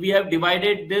we have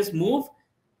divided this move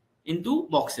into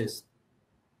boxes.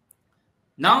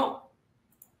 Now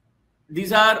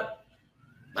these are,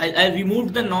 I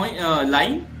removed the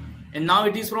line and now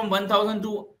it is from 1000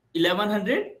 to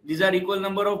 1100. These are equal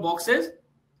number of boxes.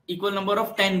 Equal number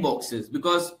of 10 boxes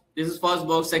because this is first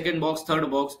box, second box, third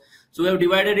box. So we have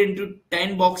divided into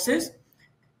 10 boxes.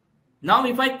 Now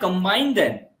if I combine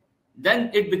them, then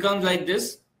it becomes like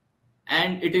this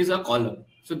and it is a column.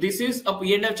 So this is a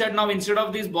P&F chart. Now instead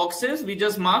of these boxes, we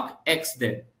just mark X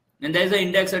there and there is an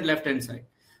index at left hand side.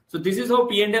 So this is how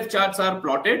P&F charts are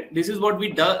plotted. This is what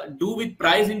we do with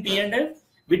price in P&F.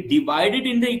 we divide it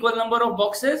in the equal number of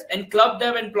boxes and club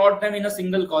them and plot them in a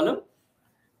single column.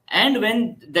 And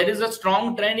when there is a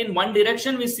strong trend in one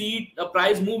direction, we see the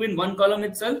price move in one column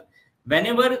itself.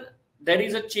 Whenever there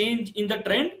is a change in the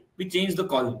trend, we change the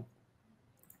column,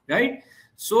 right?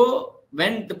 So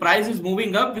when the price is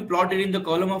moving up, we plot it in the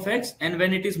column of X, and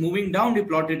when it is moving down, we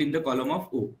plot it in the column of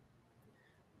O.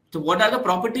 So what are the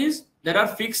properties? There are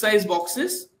fixed size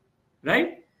boxes,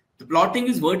 right? The plotting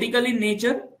is vertical in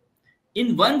nature.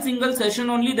 In one single session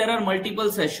only, there are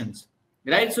multiple sessions,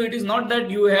 right? So it is not that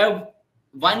you have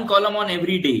one column on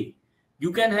every day.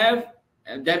 You can have,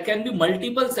 there can be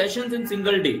multiple sessions in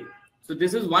single day. So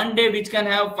this is one day which can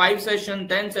have 5 sessions,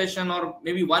 10 sessions, or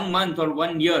maybe 1 month or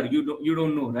 1 year. You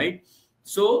don't know, right?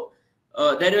 So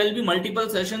there will be multiple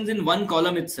sessions in one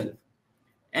column itself.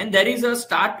 And there is a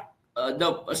start,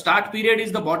 the start period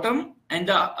is the bottom and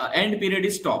the end period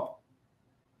is top.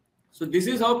 So this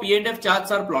is how P&F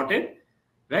charts are plotted,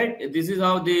 right? This is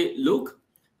how they look.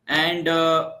 And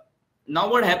now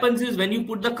what happens is when you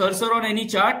put the cursor on any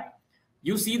chart,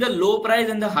 you see the low price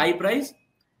and the high price.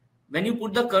 When you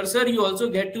put the cursor, you also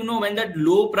get to know when that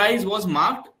low price was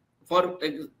marked. For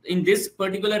in this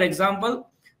particular example,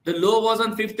 the low was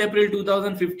on 5th April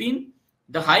 2015.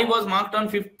 The high was marked on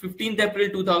 15th April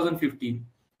 2015.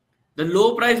 The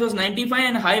low price was 95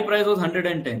 and high price was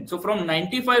 110. So from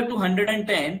 95 to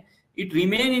 110, it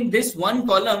remained in this one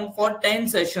column for 10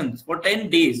 sessions, for 10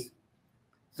 days.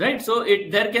 Right? So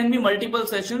there can be multiple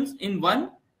sessions in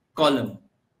one column.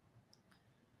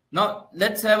 Now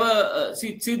let's have a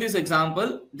see this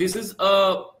example. This is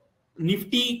a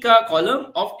Nifty ka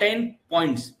column of 10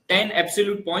 points, 10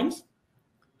 absolute points.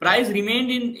 Price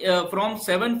remained in from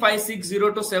 7560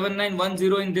 to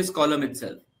 7910 in this column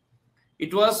itself.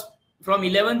 It was from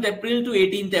 11th April to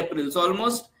 18th April. So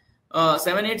almost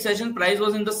 7-8 session price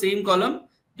was in the same column.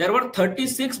 There were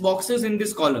 36 boxes in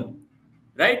this column,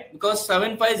 right? Because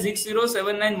 7560,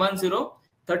 7910,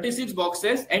 36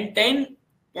 boxes and 10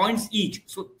 points each.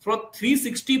 So for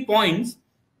 360 points,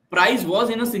 price was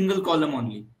in a single column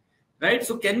only, right?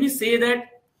 So can we say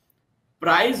that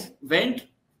price went,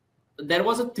 there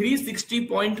was a 360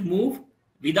 point move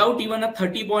without even a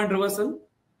 30 point reversal?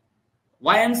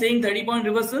 Why I'm saying 30 point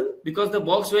reversal? Because the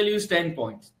box value is 10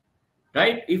 points,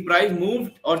 right? If price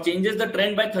moved or changes the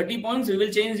trend by 30 points, we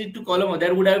will change it to column.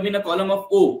 There would have been a column of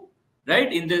O,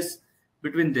 right? In this,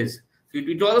 between this. So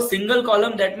it was a single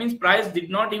column. That means price did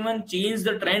not even change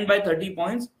the trend by 30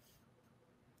 points.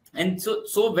 And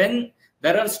so when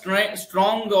there are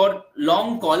strong or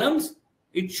long columns,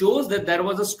 it shows that there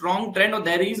was a strong trend or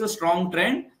there is a strong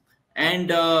trend.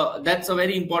 And that's a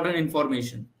very important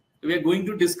information. We are going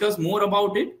to discuss more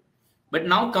about it. But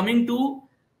now coming to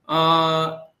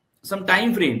some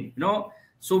time frame,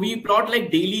 so we plot like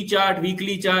daily chart,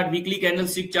 weekly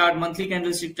candlestick chart, monthly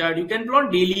candlestick chart. You can plot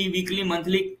daily, weekly,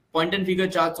 monthly point and figure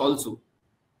charts also.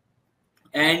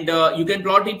 And you can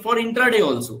plot it for intraday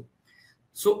also.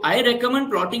 So I recommend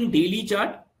plotting daily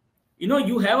chart.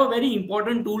 You have a very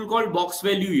important tool called box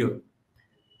value here.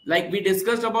 Like we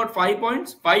discussed about 5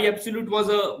 points, 5 absolute was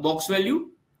a box value.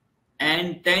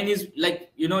 And 10 is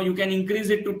like, you can increase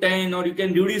it to 10 or you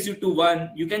can reduce it to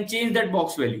 1. You can change that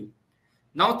box value.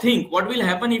 Now think what will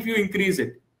happen if you increase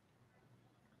it.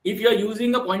 If you are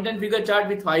using a point and figure chart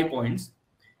with 5 points,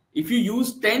 if you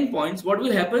use 10 points, what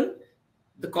will happen?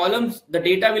 The columns, the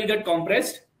data will get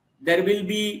compressed. There will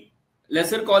be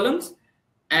lesser columns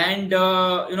and,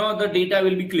 the data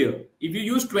will be clear. If you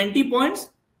use 20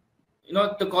 points,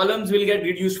 the columns will get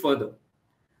reduced further.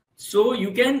 So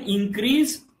you can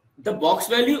increase the box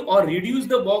value or reduce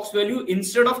the box value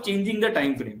instead of changing the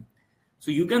time frame. So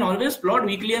you can always plot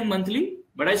weekly and monthly,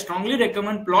 but I strongly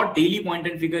recommend plot daily point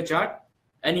and figure chart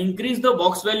and increase the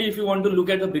box value if you want to look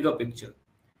at the bigger picture.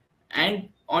 And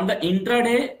on the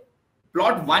intraday,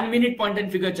 plot 1 minute point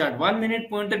and figure chart. 1 minute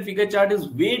point and figure chart is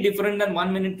way different than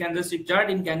 1 minute candlestick chart.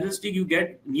 In candlestick, you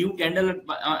get new candle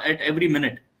at every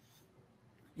minute.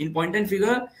 In point and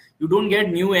figure, you don't get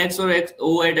new X or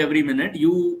XO at every minute.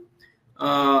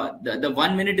 The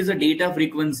 1 minute is a data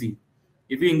frequency.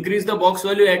 If you increase the box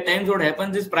value, at times what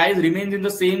happens is price remains in the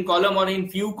same column or in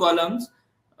few columns,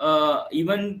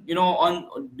 even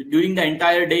during the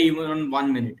entire day, even on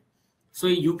 1 minute. So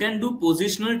you can do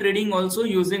positional trading also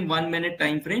using 1 minute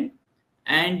time frame,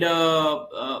 and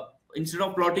instead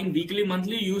of plotting weekly,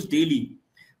 monthly, use daily.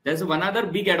 There's one other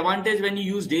big advantage when you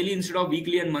use daily instead of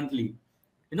weekly and monthly.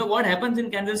 What happens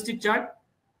in candlestick chart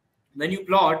when you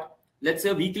plot, let's say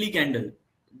a weekly candle,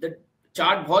 the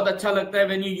chart बहुत अच्छा लगता है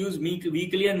when you use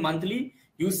weekly and monthly.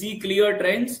 You see clear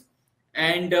trends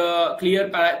and clear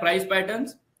price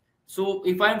patterns. So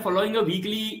if I'm following a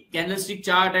weekly candlestick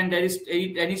chart and there is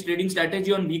any trading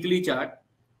strategy on weekly chart,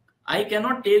 I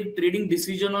cannot take trading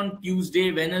decision on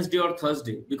Tuesday, Wednesday, or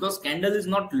Thursday because candle is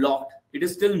not locked. It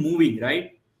is still moving,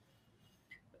 right?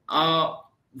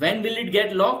 When will it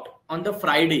get locked? On the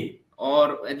Friday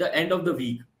or at the end of the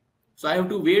week. So I have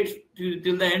to wait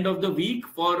till the end of the week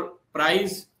for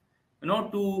price,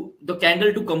 to the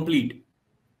candle to complete.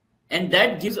 And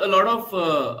that gives a lot of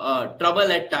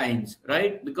trouble at times,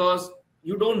 right? Because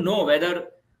you don't know whether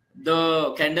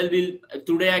the candle will,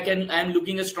 today I'm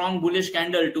looking a strong bullish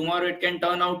candle, tomorrow it can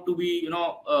turn out to be,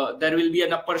 there will be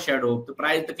an upper shadow,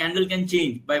 the candle can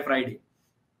change by Friday.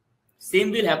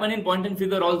 Same will happen in point and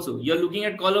figure also. You're looking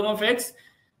at column of X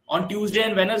on Tuesday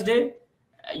and Wednesday,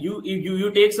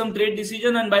 you take some trade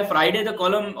decision, and by Friday the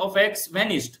column of X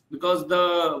vanished because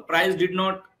the price did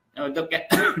not,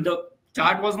 the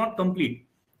chart was not complete.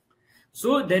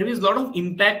 So there is a lot of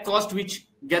impact cost which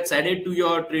gets added to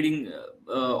your trading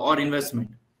or investment.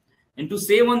 And to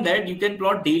save on that, you can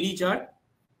plot daily chart,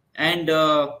 and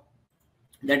that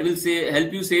will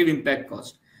help you save impact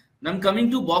cost. Now I'm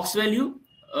coming to box value,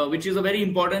 which is a very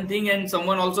important thing, and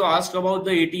someone also asked about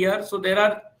the ATR. So there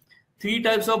are 3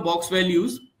 types of box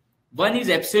values. One is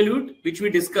absolute, which we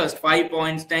discussed, 5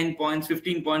 points, 10 points,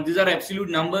 15 points. These are absolute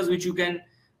numbers which you can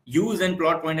use and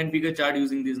plot point and figure chart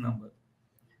using these numbers.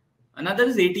 Another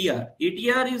is ATR.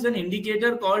 ATR is an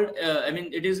indicator called,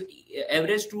 it is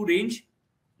average true range,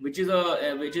 which is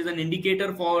an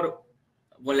indicator for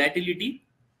volatility.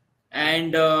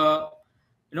 And now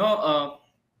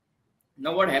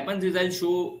what happens is I'll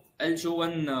show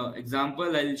one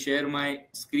example. I'll share my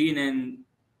screen and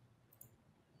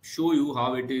show you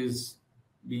how it is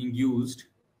being used.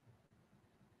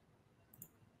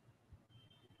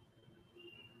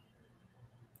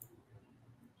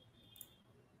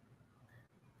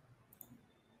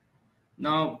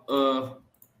 Now,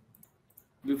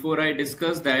 before I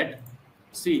discuss that,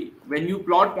 see, when you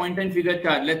plot point and figure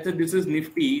chart, let's say this is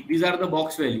Nifty, these are the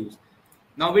box values.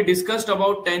 Now we discussed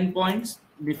about 10 points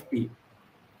Nifty,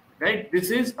 right? This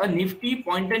is a Nifty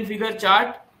point and figure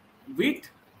chart with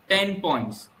 10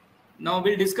 points. Now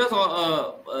we'll discuss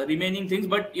remaining things,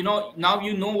 but now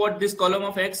you know what this column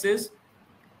of X is.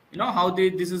 How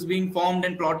this is being formed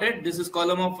and plotted. This is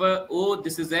column of O,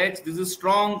 this is X, this is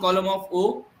strong column of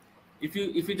O. If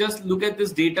you just look at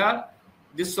this data,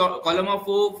 this column of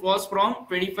O was from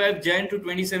 25 Jan to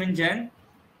 27 Jan.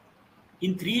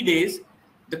 In 3 days,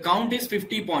 the count is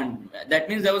 50 points. That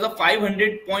means there was a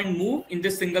 500 point move in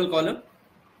this single column.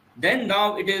 Then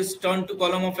now it is turned to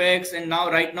column of X, and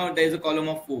now right now there is a column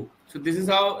of O. So this is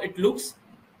how it looks.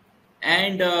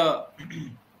 And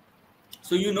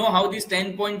so you know how this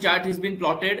 10-point chart has been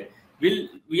plotted.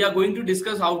 We are going to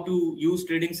discuss how to use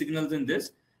trading signals in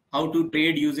this, how to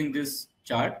trade using this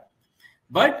chart.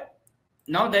 But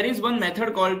now there is one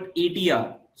method called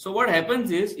ATR. So what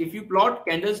happens is, if you plot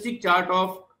candlestick chart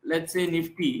of, let's say,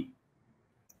 Nifty,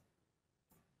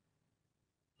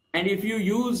 and if you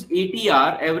use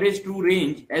ATR, average true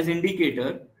range, as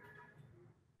indicator,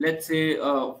 let's say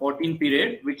 14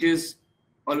 period, which is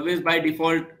always by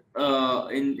default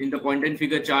in the point and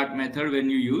figure chart method when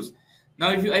you use.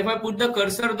 Now if I put the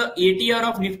cursor, the ATR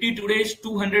of Nifty today is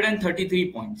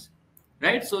 233 points,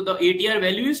 right? So the ATR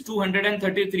value is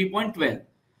 233.12.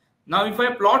 Now if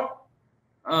I plot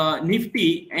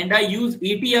Nifty and I use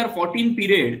ATR 14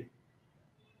 period,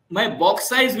 my box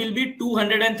size will be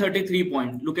 233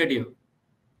 points. Look at here.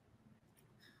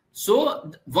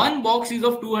 So one box is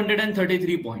of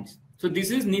 233 points. So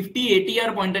this is Nifty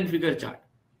ATR point and figure chart.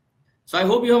 So I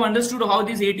hope you have understood how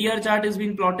this ATR chart is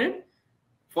being plotted.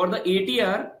 For the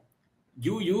ATR,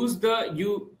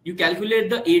 you calculate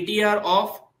the ATR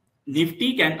of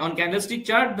Nifty on candlestick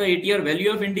chart, the ATR value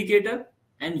of indicator,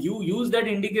 and you use that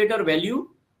indicator value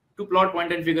to plot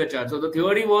point and figure chart. So the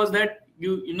theory was that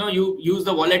you use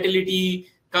the volatility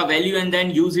ka value and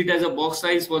then use it as a box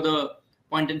size for the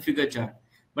point and figure chart.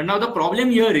 But now the problem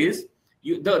here is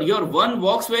your one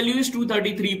box value is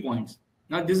 233 points.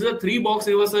 Now this is a 3-box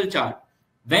reversal chart.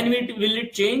 When will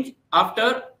it change?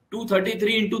 After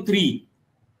 233 into 3.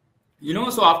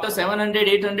 So after 700,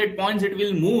 800 points, it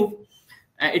will move.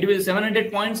 It will 700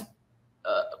 points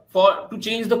to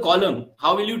change the column.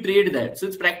 How will you trade that? So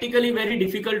it's practically very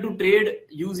difficult to trade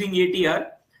using ATR.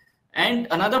 And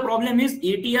another problem is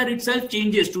ATR itself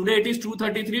changes. Today it is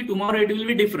 233, tomorrow it will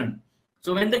be different.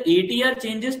 So when the ATR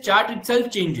changes, chart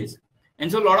itself changes. And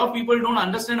so a lot of people don't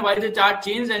understand why the chart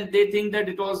changed, and they think that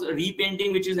it was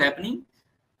repainting which is happening.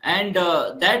 And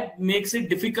that makes it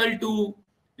difficult to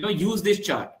use this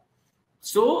chart.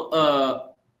 So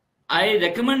I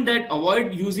recommend that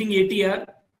avoid using ATR.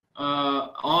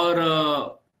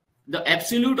 or the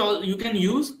absolute you can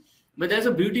use, but there's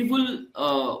a beautiful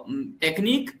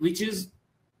technique which is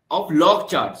of log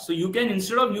chart. So you can,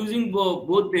 instead of using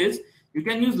both this, you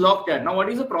can use log chart. Now, what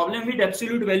is the problem with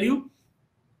absolute value?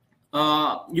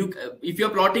 If you're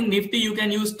plotting Nifty, you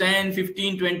can use 10,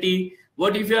 15, 20.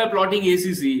 What if you are plotting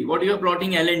ACC? What if you are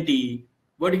plotting L&T?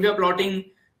 What if you are plotting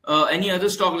any other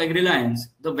stock like Reliance?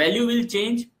 The value will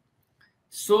change.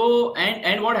 So,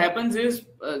 and what happens is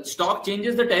stock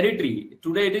changes the territory.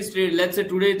 Today it is, let's say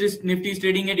today it is Nifty is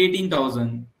trading at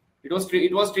 18,000. It was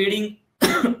trading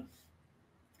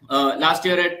last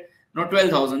year at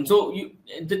 12,000. So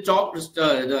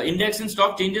the index in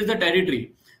stock changes the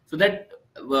territory. So that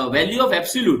value of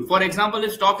absolute, for example,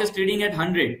 if stock is trading at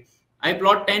 100, I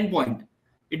plot 10 point.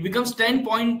 It becomes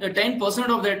 10%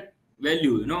 of that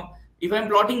value. You know, if I'm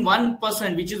plotting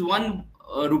 1%, which is 1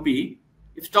 rupee,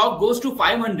 if stock goes to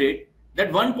 500,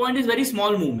 that 1 point is very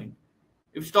small movement.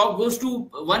 If stock goes to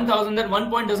 1,000, that 1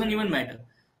 point doesn't even matter.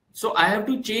 So I have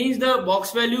to change the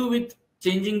box value with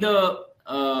changing the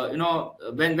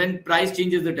when price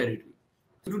changes the territory.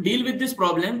 So to deal with this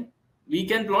problem, we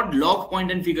can plot log, point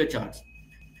and figure charts.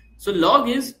 So log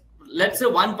is, let's say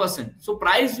 1%. So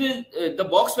price will, the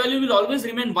box value will always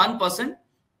remain 1%.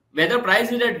 Whether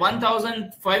price is at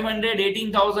 1,500,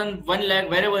 18,000, 1 lakh,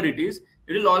 wherever it is,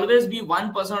 it will always be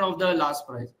 1% of the last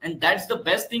price. And that's the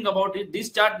best thing about it. This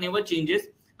chart never changes.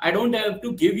 I don't have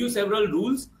to give you several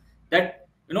rules that,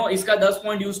 you know, iska 10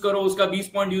 point use karo, uska 20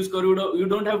 point use karo. You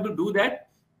don't have to do that.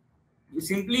 You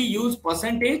simply use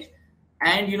percentage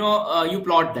and, you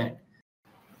plot that.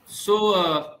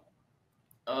 So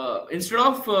instead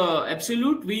of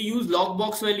absolute, we use log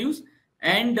box values.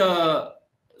 And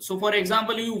so for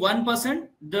example, you 1%,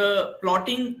 the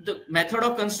plotting, the method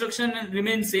of construction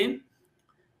remains same.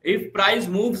 If price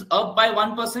moves up by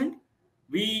 1%,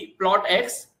 we plot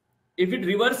X. If it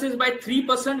reverses by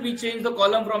 3%, we change the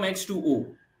column from X to O.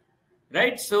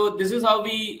 Right? So this is how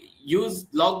we use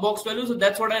log box values. So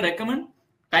that's what I recommend.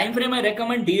 Time frame I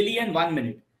recommend daily and 1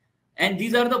 minute. And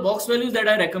these are the box values that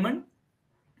I recommend.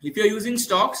 If you're using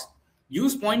stocks,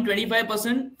 use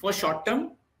 0.25% for short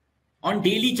term on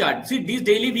daily chart. See, these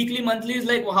daily, weekly, monthly is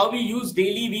like how we use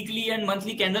daily, weekly and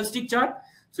monthly candlestick chart.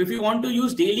 So if you want to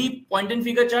use daily point and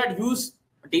figure chart, use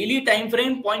daily time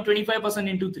frame 0.25%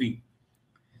 into 3.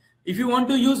 If you want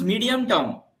to use medium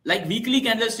term, like weekly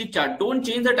candlestick chart, don't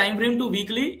change the time frame to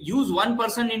weekly. Use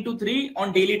 1% into 3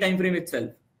 on daily time frame itself.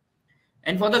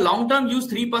 And for the long term, use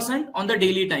 3% on the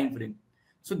daily time frame.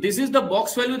 So this is the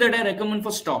box value that I recommend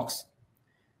for stocks.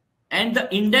 And the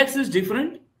index is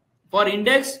different. For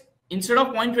index, instead of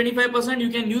 0.25%, you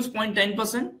can use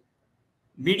 0.10%.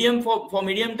 Medium for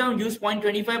medium term, use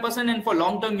 0.25%, and for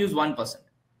long term, use 1%.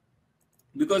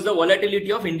 Because the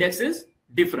volatility of index is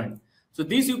different. So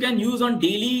this you can use on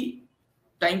daily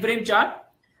time frame chart.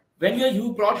 When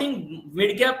you plotting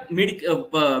mid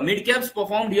caps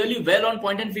perform really well on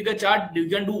point and figure chart, you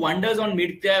can do wonders on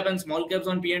mid cap and small caps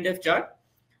on P&F chart.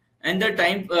 And the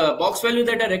time box value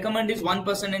that I recommend is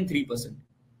 1% and 3%.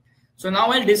 So now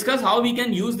I'll discuss how we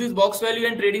can use this box value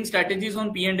and trading strategies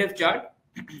on P&F chart.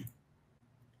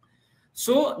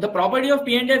 So the property of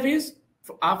P&F is,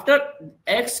 after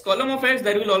X, column of X,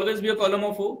 there will always be a column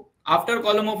of O. After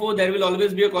column of O, there will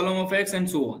always be a column of X, and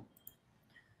so on.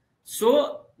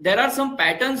 So there are some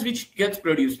patterns which gets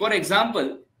produced. For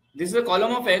example, this is a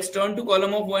column of X turned to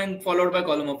column of O and followed by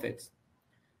column of X.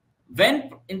 When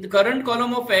in the current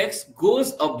column of X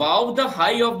goes above the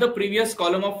high of the previous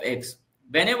column of X,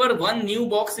 whenever one new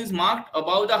box is marked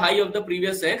above the high of the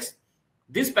previous X,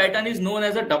 this pattern is known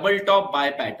as a double top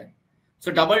buy pattern.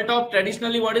 So double top,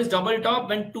 traditionally what is double top?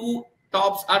 When two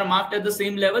tops are marked at the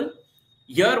same level.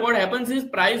 Here what happens is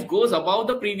price goes above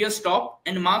the previous top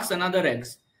and marks another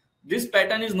X. This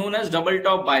pattern is known as double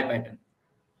top buy pattern.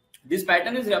 This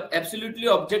pattern is absolutely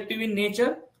objective in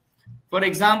nature. For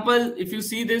example, if you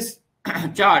see this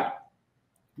chart,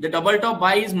 the double top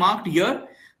buy is marked here.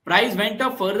 Price went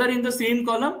up further in the same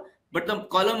column, but the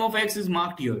column of X is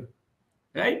marked here.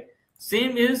 Right?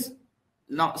 Same is,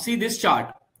 now see this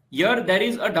chart. Here there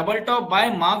is a double top buy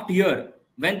marked here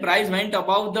when price went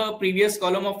above the previous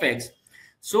column of X.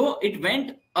 So it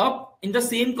went up in the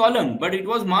same column, but it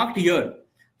was marked here.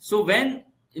 So when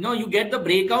you get the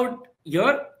breakout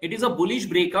here, it is a bullish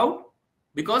breakout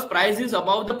because price is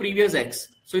above the previous X.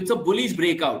 So it's a bullish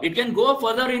breakout. It can go up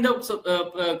further in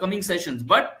the coming sessions,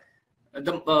 but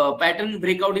the pattern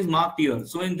breakout is marked here.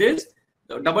 So in this,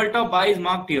 the double top buy is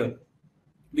marked here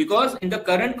because in the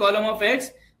current column of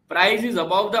X, price is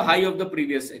above the high of the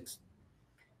previous X.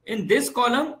 In this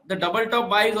column, the double top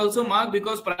buy is also marked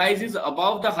because price is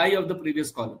above the high of the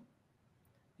previous column.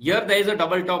 Here there is a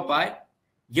double top buy.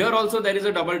 Here also there is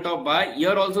a double top buy.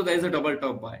 Here also there is a double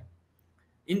top buy.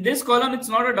 In this column, it's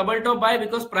not a double top buy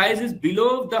because price is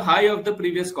below the high of the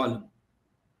previous column.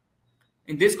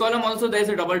 In this column also there is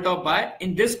a double top buy.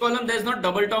 In this column there is not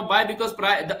double top buy because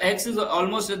the X is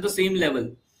almost at the same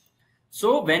level.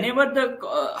 So whenever the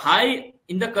high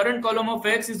in the current column of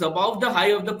X is above the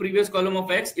high of the previous column of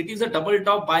X, it is a double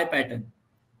top buy pattern.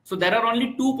 So there are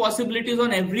only two possibilities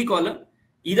on every column.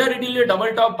 Either it will be a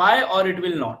double top buy or it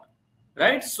will not,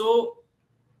 right? So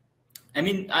I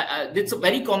mean, it's a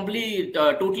very complete,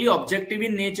 totally objective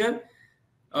in nature.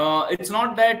 It's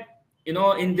not that,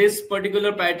 in this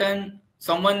particular pattern,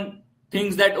 someone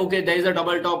thinks that, okay, there is a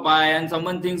double top buy and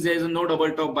someone thinks there is no double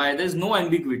top buy. There's no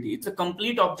ambiguity. It's a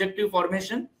complete objective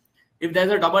formation. If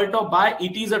there's a double top buy,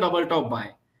 it is a double top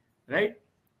buy, right?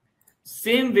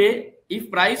 Same way,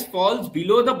 if price falls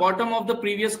below the bottom of the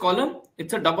previous column,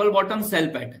 it's a double bottom sell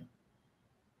pattern.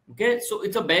 Okay, so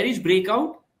it's a bearish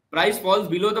breakout. Price falls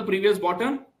below the previous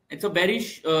bottom, it's a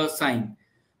bearish sign.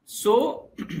 So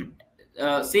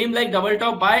same like double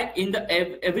top buy, in the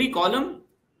every column,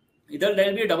 either there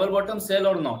will be a double bottom sell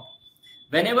or not.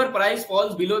 Whenever price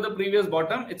falls below the previous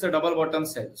bottom, it's a double bottom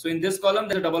sell. So in this column,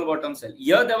 there's a double bottom sell.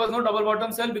 Here there was no double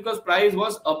bottom sell because price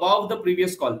was above the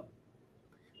previous column,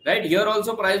 right? Here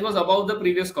also price was above the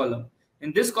previous column.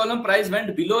 In this column, price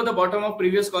went below the bottom of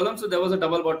previous column, so there was a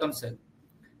double bottom sell.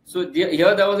 So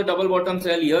here there was a double bottom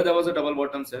sell, here there was a double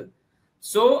bottom sell.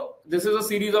 So this is a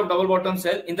series of double bottom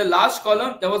sell. In the last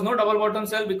column, there was no double bottom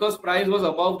sell because price was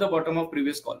above the bottom of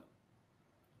previous column.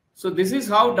 So this is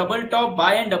how double top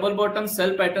buy and double bottom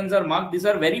sell patterns are marked. These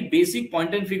are very basic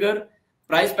point and figure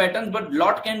price patterns, but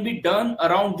lot can be done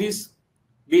around these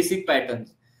basic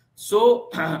patterns. So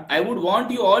I would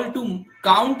want you all to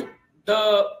count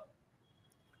the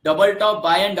double top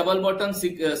buy and double bottom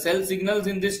sell signals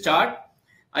in this chart.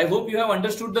 I hope you have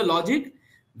understood the logic.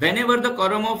 Whenever the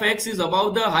column of X is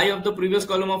above the high of the previous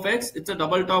column of X, it's a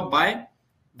double top buy.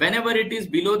 Whenever it is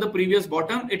below the previous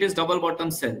bottom, it is double bottom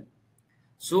sell.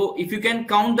 So if you can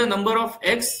count the number of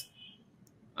X,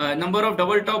 number of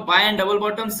double top buy and double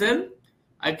bottom sell,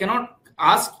 I cannot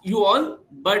ask you all,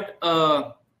 but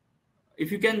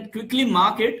if you can quickly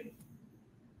mark it,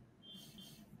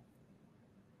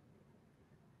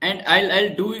 and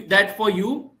I'll do that for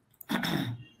you.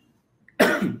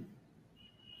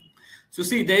 So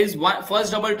see, there is one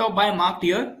first double top buy marked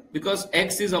here because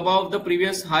X is above the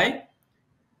previous high.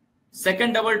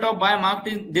 Second double top buy marked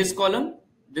in this column.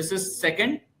 This is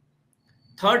second.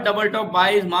 Third double top buy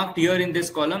is marked here in this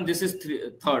column. This is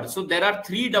third. So there are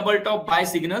three double top buy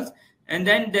signals, and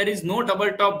then there is no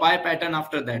double top buy pattern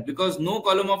after that because no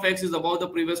column of X is above the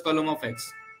previous column of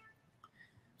X.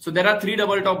 So there are three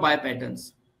double top buy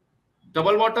patterns.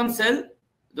 Double bottom sell.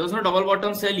 There's no double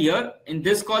bottom sell here. In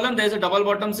this column, there's a double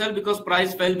bottom sell because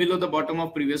price fell below the bottom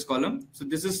of previous column. So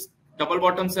this is double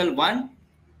bottom sell 1.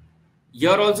 Here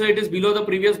also it is below the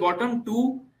previous bottom.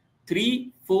 2,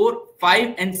 3, 4,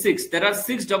 5, and 6. There are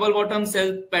 6 double bottom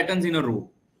sell patterns in a row.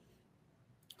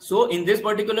 So in this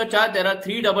particular chart, there are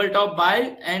 3 double top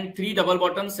buy and 3 double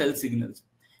bottom sell signals.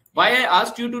 Why I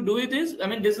asked you to do it is, I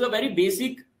mean, this is a very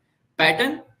basic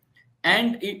pattern.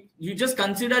 And you just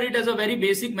consider it as a very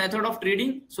basic method of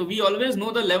trading. So we always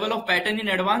know the level of pattern in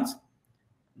advance.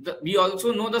 We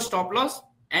also know the stop loss,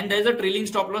 and there is a trailing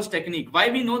stop loss technique.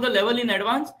 Why we know the level in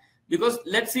advance? Because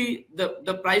let's see,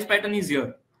 the price pattern is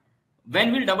here.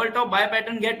 When will double top buy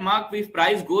pattern get marked if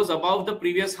price goes above the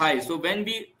previous high? So when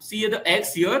we see the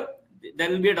X here, there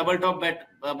will be a double top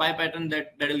buy pattern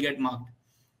that will get marked.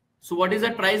 So what is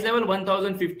that price level?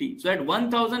 1050. So at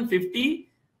 1050,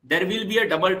 there will be a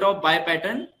double top buy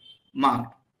pattern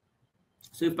marked.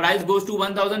 So if price goes to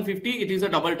 1050, it is a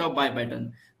double top buy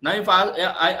pattern. Now if I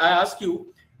ask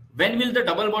you, when will the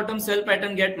double bottom sell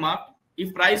pattern get marked?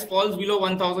 If price falls below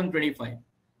 1025,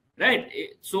 right?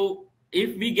 So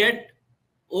if we get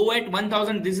at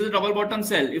 1000, this is a double bottom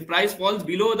sell. If price falls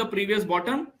below the previous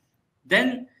bottom,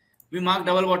 then we mark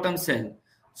double bottom sell.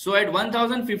 So at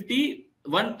 1050,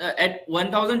 at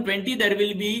 1020, there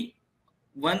will be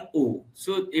 10.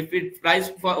 So if it price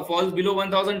falls below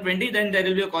 1020, then there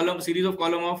will be a series of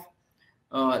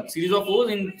O's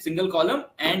in single column,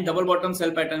 and double bottom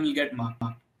sell pattern will get marked.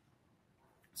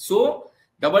 So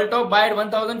double top buy at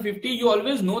 1050, you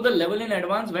always know the level in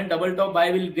advance when double top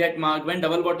buy will get marked, when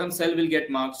double bottom sell will get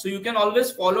marked. So you can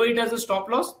always follow it as a stop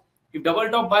loss. If double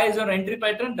top buy is your entry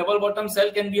pattern, double bottom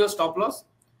sell can be your stop loss.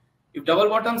 If double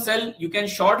bottom sell, you can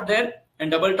short there, and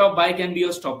double top buy can be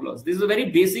your stop loss. This is a very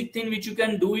basic thing which you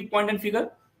can do with point and figure,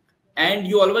 and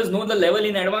you always know the level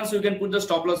in advance, so you can put the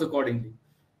stop loss accordingly.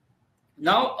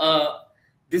 Now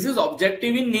this is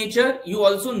objective in nature. You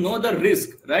also know the risk,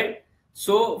 right?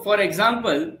 So for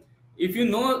example, if you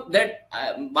know that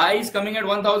buy is coming at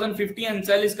 1050 and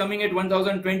sell is coming at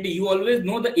 1020, you always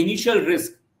know the initial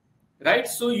risk, right?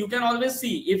 So you can always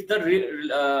see if the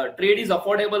trade is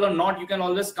affordable or not. You can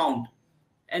always count,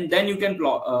 and then you can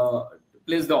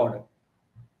place the order.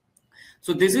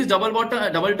 So this is double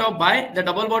top buy. The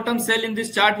double bottom sell in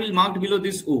this chart will marked below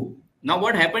this O. Now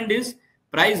what happened is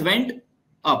price went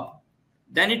up,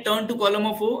 then it turned to column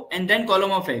of O and then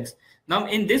column of X. Now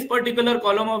in this particular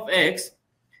column of X,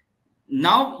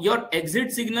 now your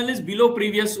exit signal is below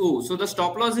previous O. So the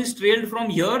stop loss is trailed from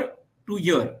here to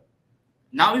here.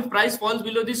 Now if price falls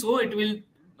below this O, it will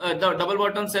the double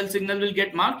bottom sell signal will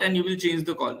get marked and you will change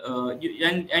the call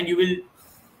and you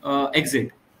will exit.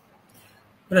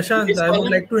 Prashant, I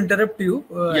would like to interrupt you.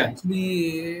 Yeah.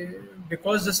 Actually,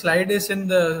 because the slide is in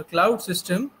the cloud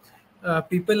system,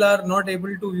 people are not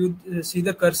able to see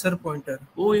the cursor pointer.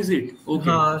 Oh, is it?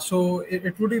 Okay. So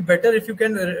it would be better if you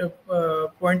can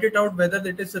point it out whether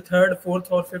it is the third, fourth,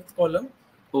 or fifth column,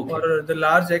 okay, or the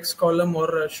large X column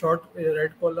or a short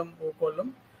red column, O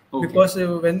column. Okay. Because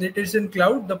when it is in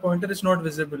cloud, the pointer is not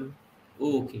visible.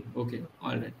 Okay. Okay.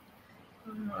 All right.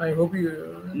 I hope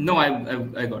you. No,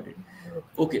 I got it.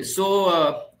 Okay.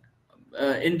 So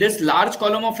in this large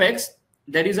column of X,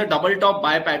 there is a double top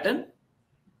buy pattern.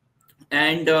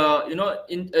 And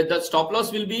in the stop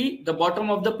loss will be the bottom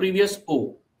of the previous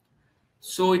O.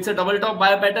 So it's a double top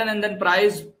buy pattern, and then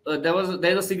price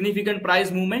there's a significant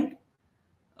price movement.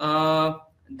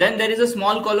 Then there is a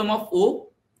small column of O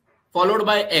followed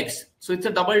by X. So it's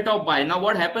a double top buy. Now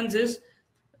what happens is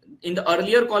in the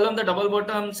earlier column, the double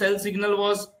bottom sell signal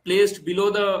was placed below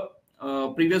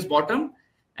the previous bottom,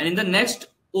 and in the next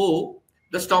O,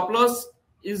 the stop loss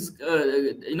is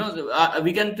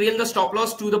we can trail the stop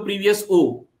loss to the previous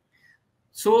O.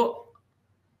 So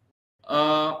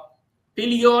till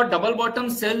your double bottom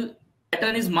sell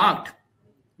pattern is marked, I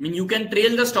mean you can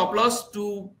trail the stop loss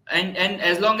to and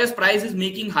as long as price is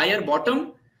making higher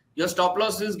bottom, your stop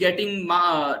loss is getting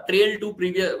trailed to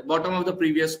previous bottom of the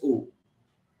previous O.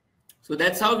 So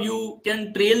that's how you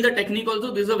can trail the technique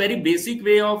also. This is a very basic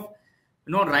way of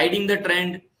riding the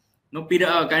trend,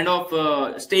 kind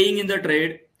of staying in the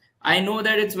trade. I know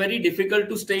that it's very difficult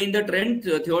to stay in the trend.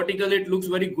 Theoretically, it looks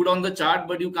very good on the chart,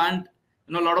 but you can't,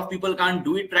 a lot of people can't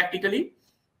do it practically.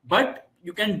 But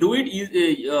you can do it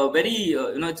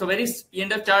it's a very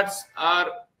P&F charts are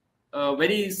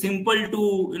very simple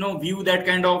to, view that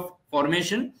kind of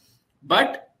formation.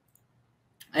 But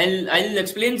I'll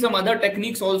explain some other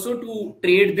techniques also to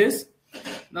trade this.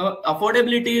 Now,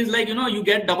 affordability is like, you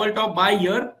get double top buy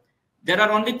here. There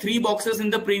are only 3 boxes in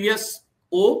the previous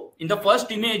O. In the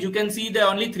first image, you can see there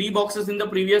are only 3 boxes in the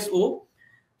previous O.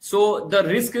 So the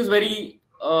risk is very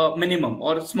minimum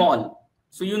or small.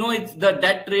 So it's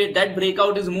that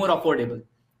breakout is more affordable.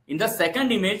 In the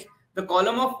second image, the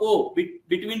column of O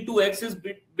between 2X is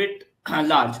bit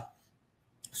large.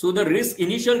 So the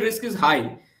initial risk is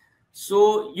high.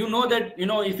 So that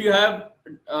if you have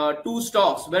 2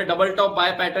 stocks where double top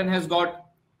buy pattern has got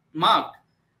marked,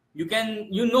 you can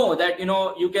that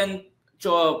you can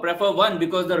prefer one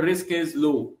because the risk is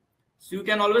low. So you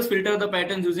can always filter the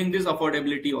patterns using this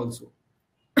affordability also.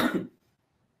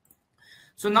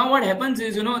 So now what happens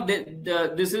is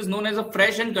this is known as a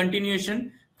fresh and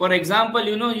continuation. For example,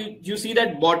 you see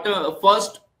that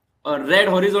first red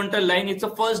horizontal line, it's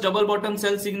a first double bottom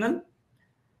sell signal.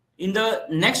 In the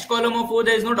next column of O,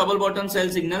 there is no double bottom sell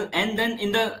signal. And then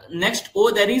in the next O,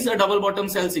 there is a double bottom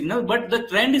sell signal, but the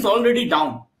trend is already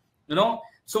down.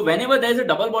 So whenever there is a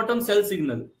double bottom sell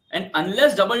signal, and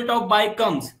unless double top buy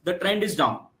comes, the trend is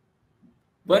down.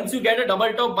 Once you get a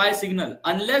double top buy signal,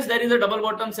 unless there is a double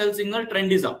bottom sell signal,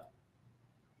 trend is up.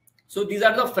 So these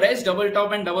are the fresh double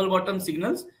top and double bottom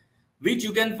signals, which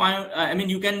you can find,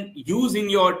 you can use in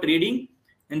your trading,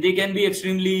 and they can be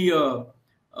extremely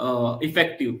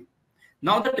effective.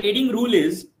 Now the trading rule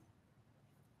is,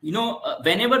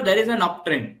 whenever there is an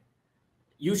uptrend,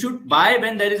 you should buy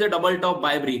when there is a double top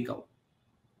buy breakout.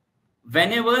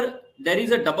 Whenever there is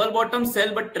a double bottom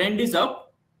sell but trend is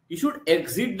up, you should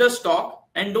exit the stock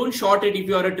and don't short it if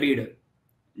you are a trader.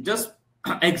 Just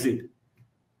exit.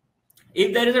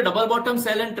 If there is a double bottom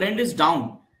sell and trend is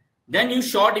down, then you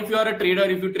short if you are a trader.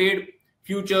 If you trade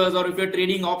futures or if you're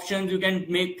trading options, you can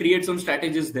create some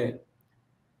strategies there.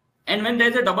 And when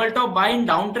there's a double top buy in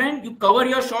downtrend, you cover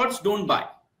your shorts, don't buy.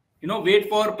 Wait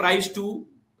for price to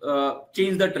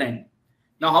change the trend.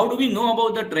 Now, how do we know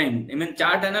about the trend?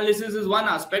 Chart analysis is one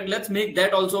aspect. Let's make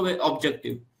that also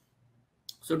objective.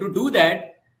 So to do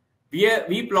that,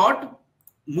 we plot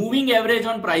moving average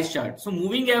on price chart. So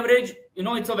moving average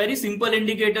it's a very simple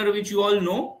indicator which you all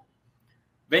know.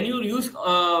 When you use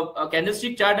a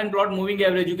candlestick chart and plot moving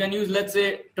average, you can use, let's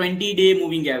say, 20-day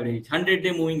moving average,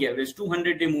 100-day moving average,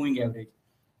 200-day moving average.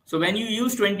 So when you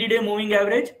use 20-day moving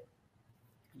average,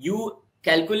 you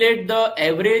calculate the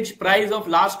average price of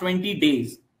last 20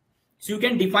 days. So you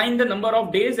can define the number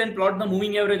of days and plot the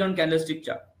moving average on candlestick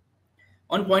chart.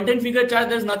 On point and figure chart,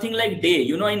 there's nothing like day.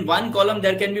 In one column,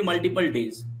 there can be multiple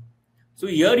days. So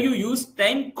here you use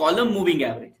 10 column moving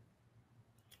average.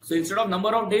 So instead of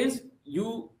number of days,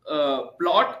 you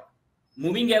plot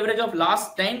moving average of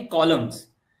last 10 columns.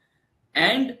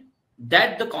 And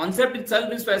that the concept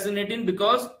itself is fascinating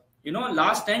because,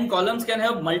 last 10 columns can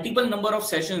have multiple number of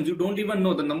sessions. You don't even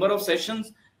know. The number of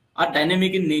sessions are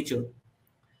dynamic in nature.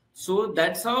 So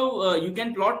that's how you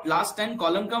can plot last 10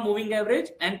 column ka moving average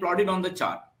and plot it on the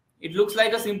chart. It looks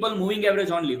like a simple moving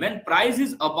average only. When price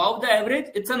is above the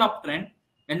average, it's an uptrend.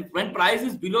 And when price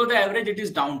is below the average, it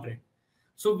is downtrend.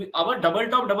 So our double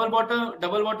top, double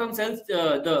bottom cells,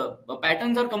 the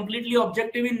patterns are completely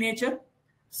objective in nature.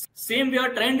 Same way, our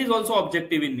trend is also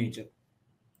objective in nature.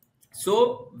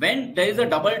 So when there is a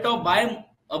double top buy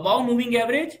above moving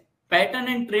average, pattern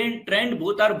and trend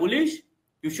both are bullish,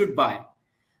 you should buy.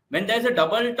 When there is a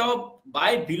double top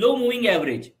buy below moving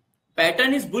average,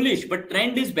 pattern is bullish, but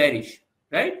trend is bearish,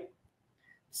 right?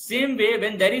 Same way,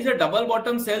 when there is a double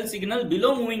bottom sell signal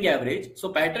below moving average, so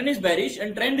pattern is bearish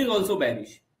and trend is also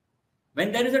bearish.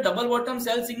 When there is a double bottom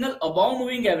sell signal above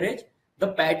moving average, the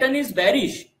pattern is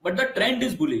bearish, but the trend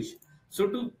is bullish.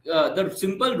 So the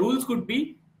simple rules could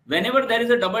be, whenever there is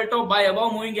a double top buy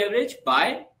above moving average,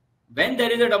 buy. When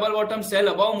there is a double bottom sell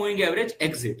above moving average,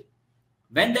 exit.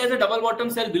 When there is a double bottom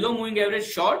sell below moving average,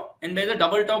 short, and there is a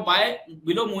double top buy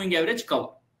below moving average, cover.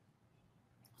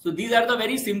 So these are the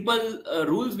very simple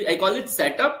rules. I call it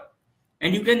setup,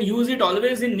 and you can use it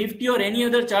always in Nifty or any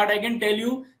other chart. I can tell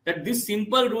you that these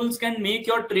simple rules can make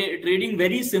your trading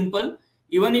very simple.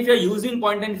 Even if you're using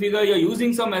point and figure, you're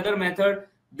using some other method,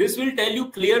 this will tell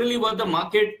you clearly what the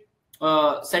market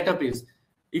setup is.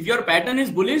 If your pattern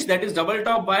is bullish, that is double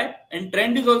top buy, and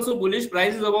trend is also bullish,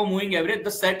 price is above moving average,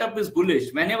 the setup is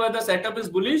bullish. Whenever the setup is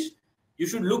bullish, you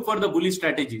should look for the bullish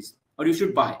strategies or you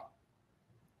should buy.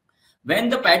 When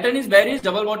the pattern is bearish,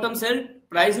 double bottom sell,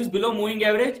 price is below moving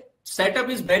average, setup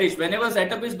is bearish. Whenever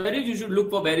setup is bearish, you should look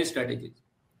for bearish strategies.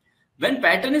 When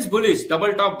pattern is bullish,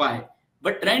 double top buy,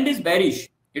 but trend is bearish,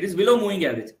 it is below moving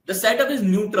average, the setup is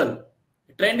neutral.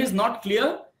 The trend is not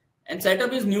clear and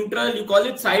setup is neutral. You call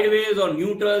it sideways or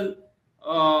neutral,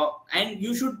 and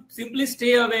you should simply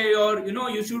stay away, or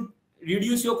you should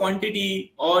reduce your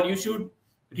quantity, or you should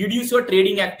reduce your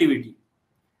trading activity.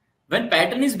 When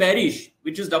pattern is bearish,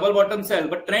 which is double bottom sell,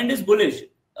 but trend is bullish,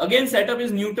 again setup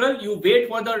is neutral. You wait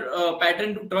for the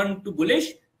pattern to turn to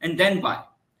bullish and then buy.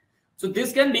 So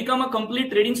this can become a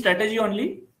complete trading strategy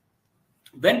only.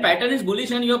 When pattern is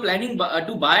bullish and you are planning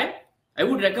to buy, I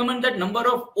would recommend that number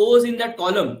of O's in that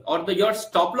column, or your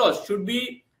stop loss should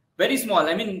be very small.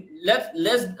 I mean,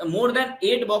 less more than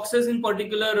 8 boxes in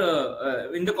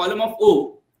particular in the column of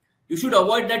O. You should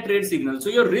avoid that trade signal. So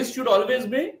your risk should always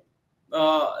be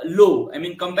low, I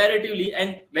mean comparatively.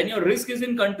 And when your risk is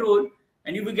in control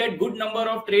and you will get good number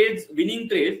of trades, winning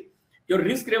trades, your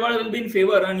risk reward will be in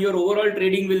favor and your overall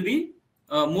trading will be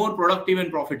more productive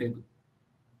and profitable.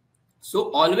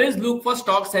 So always look for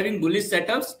stocks having bullish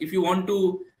setups if you want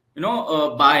to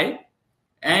buy,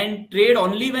 and trade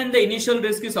only when the initial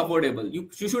risk is affordable. You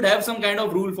should have some kind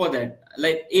of rule for that,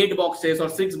 like 8 boxes or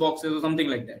 6 boxes or something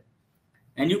like that.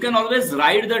 And you can always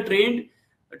ride the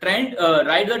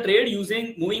ride the trade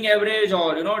using moving average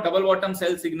or double bottom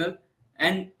sell signal,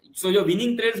 and so your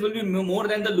winning trades will be more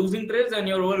than the losing trades, and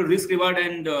your overall risk reward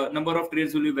and number of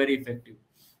trades will be very effective.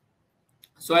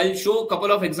 So I'll show a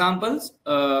couple of examples.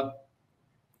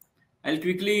 I'll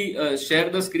quickly share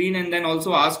the screen and then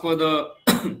also ask for the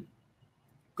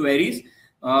queries.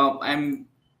 I'm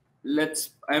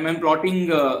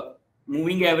plotting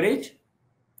moving average,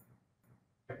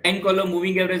 10 column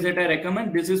moving average that I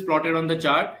recommend. This is plotted on the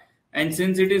chart, and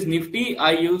since it is Nifty,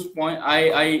 I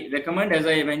recommend, as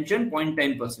I mentioned,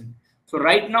 0.10%. So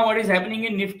right now, what is happening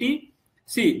in Nifty?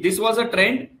 See, this was a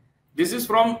trend. This is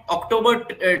from October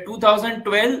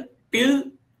 2012 till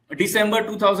December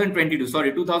 2022.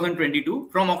 Sorry, 2022.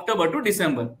 From October to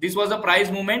December, this was a price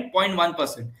movement,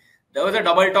 0.1%. There was a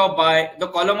double top buy. The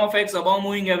column of X above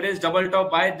moving average, double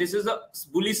top buy. This is a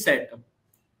bullish setup.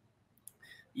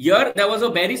 Here there was a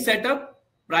bearish setup.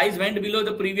 Price went below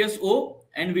the previous O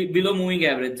and below moving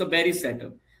average. So bearish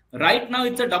setup. Right now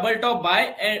it's a double top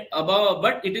buy and above,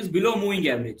 but it is below moving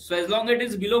average. So as long as it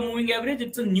is below moving average,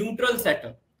 it's a neutral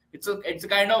setup. It's a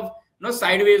kind of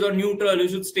sideways or neutral, you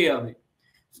should stay away.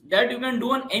 That you can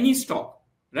do on any stock,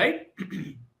 right?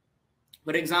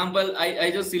 For example, I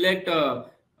just select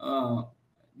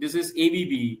this is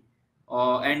ABB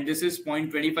and this is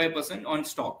 0.25% on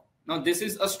stock. Now this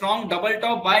is a strong double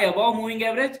top buy above moving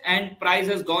average and price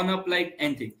has gone up like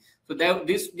anything. So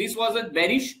this was a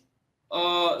bearish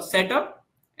setup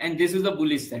and this is a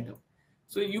bullish setup.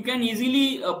 So you can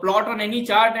easily plot on any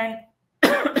chart and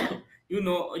you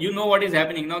know what is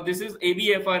happening. Now this is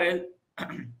ABFRL.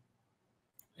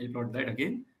 I'll plot that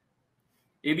again.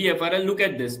 ABFRL, look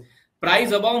at this.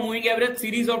 Price above moving average,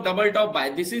 series of double top buy.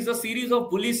 This is a series of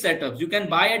bullish setups. You can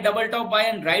buy a double top buy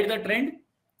and ride the trend,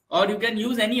 or you can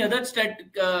use any other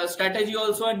strategy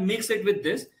also and mix it with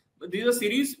this. But this is a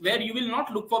series where you will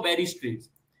not look for bearish trades.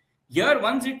 Here,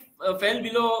 once it fell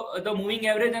below the moving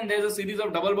average and there's a series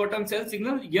of double bottom sell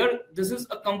signal, here this is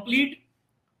a complete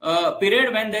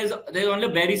period when there's only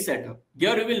bearish setup.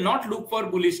 Here you will not look for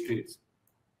bullish trades.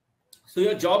 So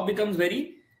your job becomes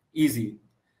very easy.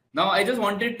 Now I just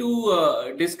wanted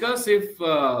to discuss if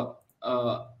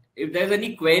there's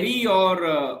any query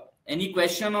or any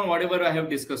question on whatever I have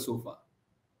discussed so far.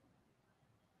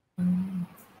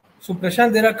 So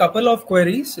Prashant, there are a couple of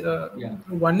queries. Yeah.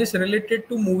 One is related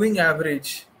to moving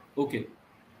average. Okay.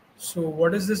 So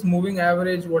what is this moving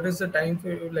average? What is the time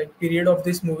period of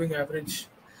this moving average?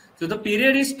 So the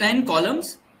period is 10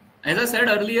 columns. As I said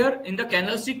earlier, in the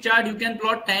candlestick chart, you can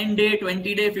plot 10-day,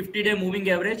 20-day, 50-day moving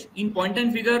average. In point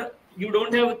and figure, you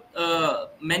don't have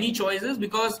many choices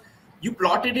because you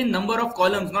plot it in number of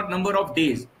columns, not number of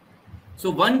days. So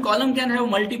one column can have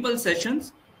multiple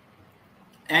sessions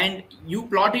and you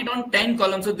plot it on 10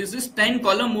 columns. So this is 10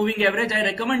 column moving average. I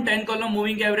recommend 10 column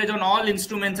moving average on all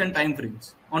instruments and time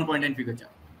frames on point and figure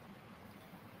chart.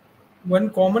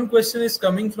 One common question is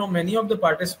coming from many of the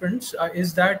participants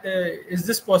is that is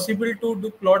this possible to do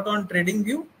plot on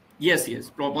TradingView? Yes,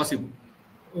 possible.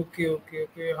 Okay.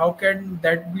 How can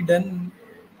that be done?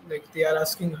 Like they are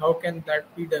asking, how can that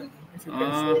be done? If you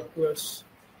can show it to us.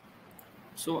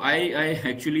 So I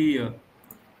actually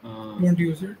don't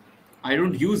use it. I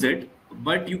don't use it,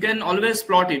 but you can always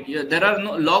plot it. There are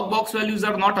no log box values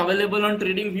are not available on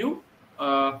TradingView.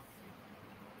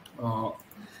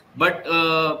 But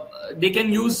they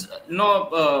can use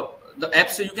the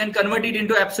apps. You can convert it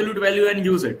into absolute value and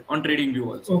use it on TradingView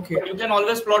also. Okay. But you can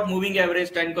always plot moving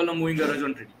average, 10 column moving average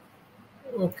on Trading.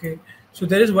 Okay. So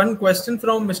there is one question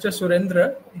from Mr.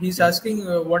 Surendra. He's asking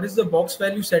what is the box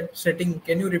value setting?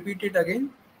 Can you repeat it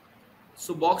again?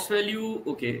 So box value.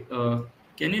 Okay.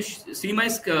 Can you see my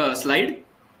slide?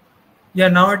 Yeah.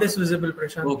 Now it is visible,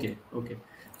 Prashant. Okay.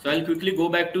 So I'll quickly go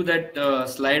back to that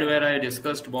slide where I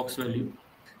discussed box value.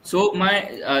 So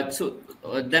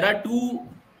there are two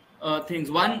things.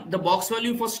 One, the box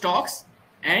value for stocks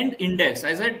and index.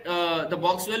 I said the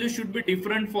box value should be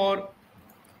different for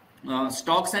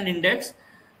stocks and index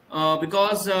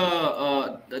because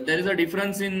there is a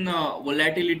difference in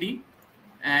volatility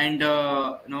and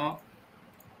the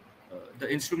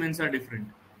instruments are different.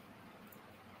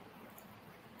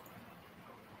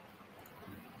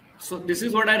 So this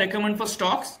is what I recommend for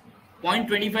stocks: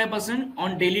 0.25%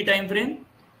 on daily time frame,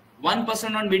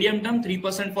 1% on medium term,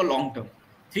 3% for long term.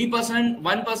 3%,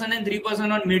 1% and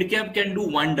 3% on mid cap can do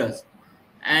wonders.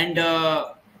 And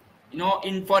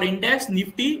for index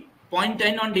Nifty,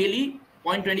 0.10 on daily,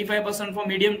 0.25% for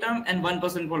medium term and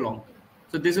 1% for long term.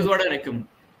 So this is what I recommend.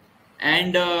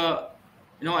 And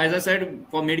as I said,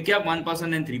 for mid cap,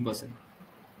 1% and 3%.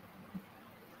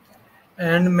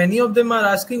 And many of them are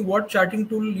asking what charting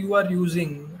tool you are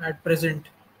using at present.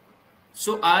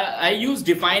 So I use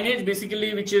Definage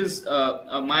basically, which is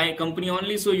my company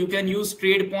only. So you can use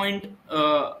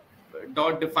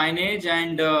TradePoint.Definage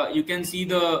and you can see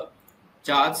the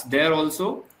charts there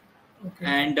also. Okay.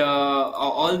 And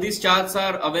all these charts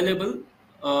are available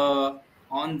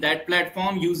on that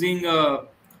platform using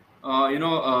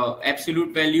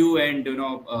absolute value and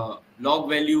log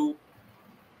value.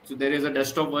 So there is a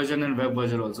desktop version and web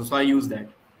version also. So I use that.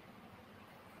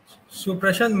 So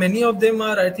Prashant, many of them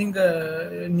are, I think,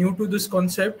 new to this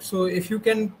concept. So if you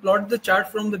can plot the chart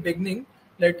from the beginning,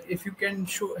 like if you can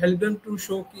help them to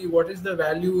show what is the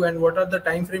value and what are the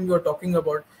time frame you are talking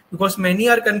about, because many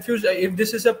are confused. If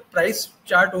this is a price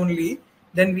chart only,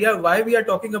 then why we are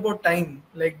talking about time,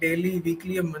 like daily,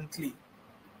 weekly, and monthly.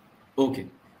 Okay,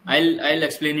 I'll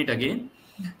explain it again.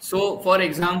 So for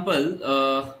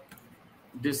example,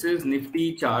 this is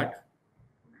Nifty chart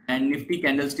and Nifty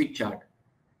candlestick chart.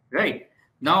 Right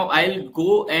now, I'll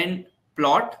go and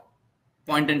plot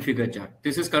point and figure chart.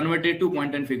 This is converted to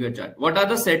point and figure chart. What are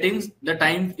the settings? The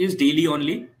time is daily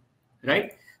only.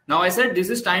 Right now, I said this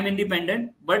is time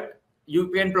independent, but you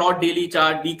can plot daily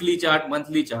chart, weekly chart,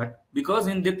 monthly chart, because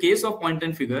in the case of point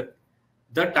and figure,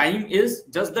 the time is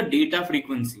just the data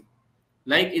frequency.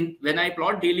 Like when I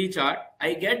plot daily chart,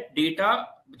 I get data,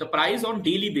 the price on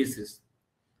daily basis.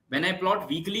 When I plot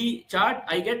weekly chart,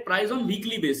 I get price on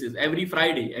weekly basis every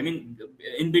Friday. I mean,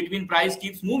 in between price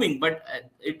keeps moving, but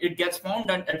it gets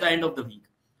found at the end of the week.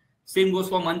 Same goes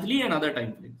for monthly and other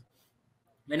time frames.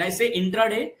 When I say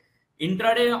intraday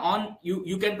on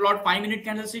you can plot 5-minute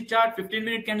candlestick chart,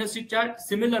 15-minute candlestick chart.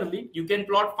 Similarly, you can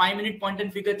plot 5-minute point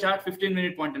and figure chart,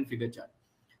 15-minute point and figure chart.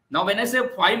 Now, when I say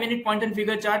 5-minute point and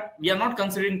figure chart, we are not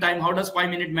considering time. How does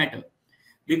 5-minute matter?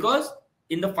 Because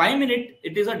in the 5-minute,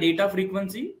 it is a data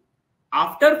frequency.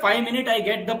 After 5 minutes, I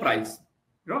get the price.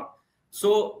 You know?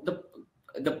 So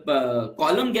the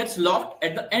column gets locked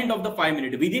at the end of the 5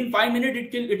 minutes. Within 5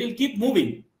 minutes, it will keep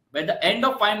moving. By the end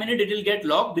of 5 minutes, it will get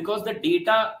locked because the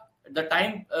data, the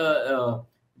time,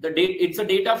 it's a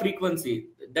data frequency.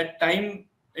 That time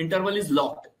interval is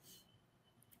locked.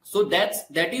 So that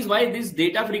is why this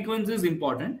data frequency is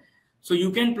important. So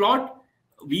you can plot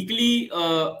weekly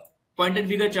point and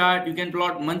figure chart. You can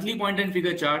plot monthly point and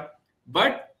figure chart,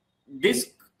 but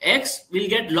this X will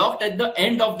get locked at the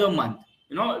end of the month.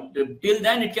 You know, till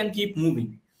then it can keep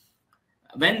moving.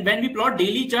 When we plot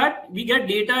daily chart, we get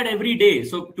data at every day.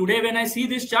 So today when I see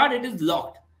this chart, it is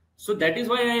locked. So that is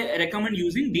why I recommend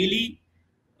using daily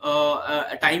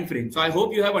time frame. So I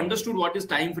hope you have understood what is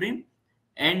time frame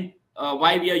and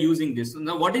why we are using this.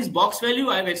 Now, what is box value?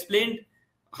 I have explained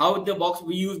how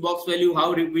we use box value,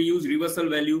 how we use reversal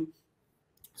value.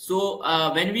 So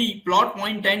when we plot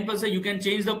 0.10%, you can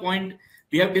change the point.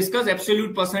 We have discussed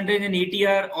absolute percentage and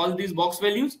ATR, all these box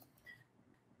values.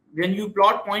 When you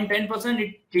plot 0.10%,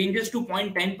 it changes to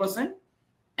 0.10%.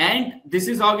 And this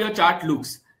is how your chart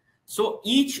looks. So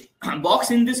each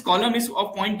box in this column is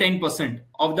of 0.10%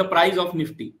 of the price of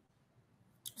Nifty.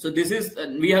 So this is,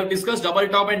 we have discussed double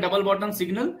top and double bottom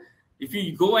signal. If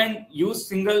you go and use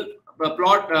single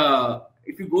plot,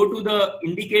 if you go to the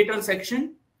indicator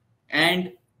section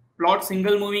and plot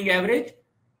single moving average,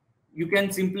 you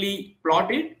can simply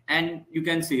plot it and you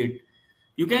can see it.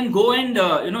 You can go and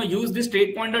use this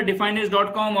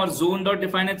tradepoint.definededge.com or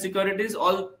zone.definededge securities.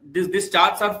 All these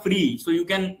charts are free, so you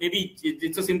can, maybe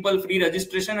it's a simple free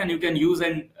registration and you can use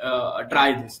and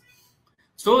try this.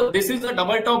 So this is a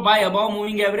double top buy above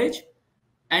moving average,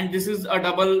 and this is a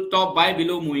double top buy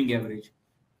below moving average.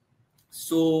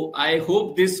 So I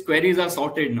hope these queries are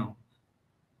sorted now.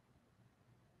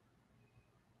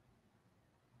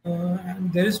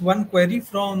 And there is one query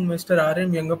from Mr.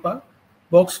 R.M. Yangappa.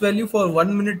 Box value for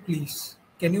 1 minute, please.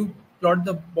 Can you plot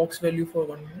the box value for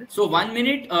 1 minute? So 1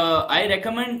 minute, I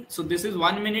recommend, so this is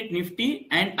 1 minute Nifty,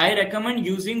 and I recommend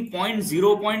using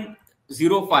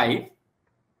 0.05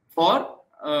 for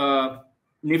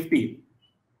Nifty.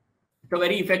 It's a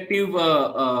very effective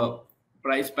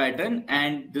price pattern,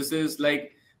 and this is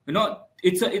like,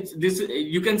 it's this,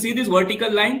 you can see this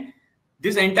vertical line.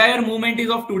 This entire movement is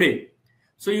of today.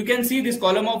 So you can see this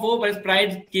column of O, whereas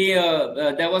price K,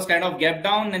 there was kind of gap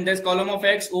down, and there's column of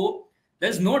X, O.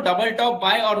 There's no double top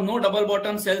buy or no double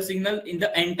bottom sell signal in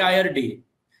the entire day.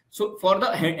 So for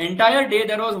the entire day,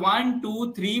 there was 1,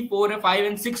 2, 3, 4, 5,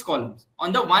 and 6 columns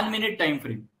on the 1 minute time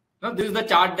frame. Now, this is the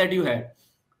chart that you had.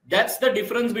 That's the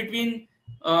difference between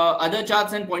other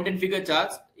charts and point and figure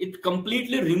charts. It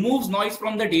completely removes noise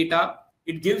from the data.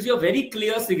 It gives you a very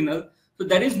clear signal. So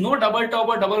there is no double top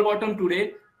or double bottom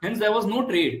today. Hence, there was no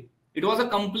trade. It was a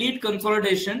complete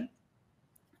consolidation.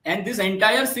 And this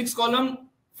entire 6 column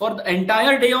for the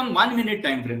entire day on 1 minute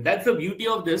time frame. That's the beauty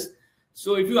of this.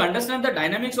 So if you understand the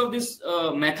dynamics of this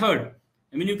method,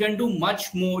 I mean, you can do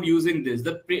much more using this.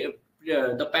 The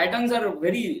patterns are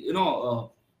very,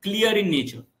 clear in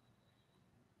nature.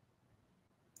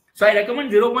 So I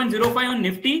recommend 0.05 on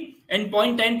Nifty and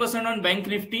 0.10% on Bank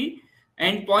Nifty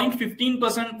and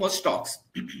 0.15% for stocks.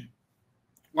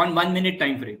 1 minute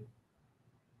time frame.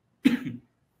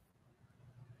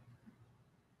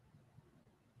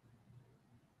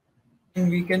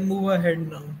 We can move ahead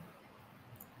now.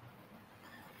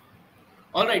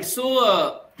 All right.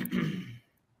 So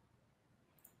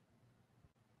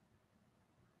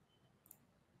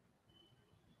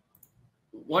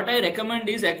what I recommend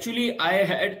is, actually I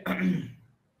had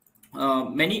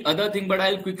many other things, but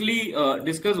I'll quickly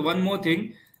discuss one more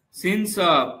thing. Since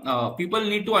people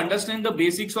need to understand the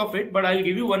basics of it, but I'll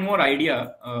give you one more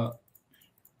idea.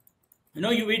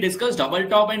 We discussed double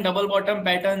top and double bottom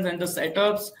patterns and the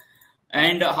setups,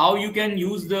 and how you can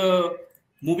use the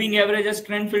moving average as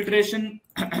trend filtration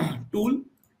tool.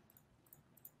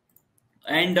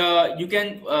 And you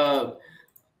can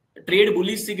trade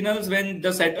bullish signals when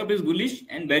the setup is bullish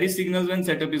and bearish signals when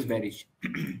setup is bearish.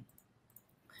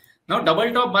 Now,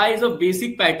 double top buy is a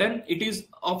basic pattern. It is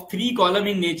of 3 column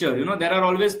in nature. You know, there are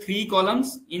always 3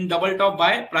 columns in double top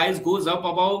buy. Price goes up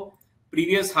above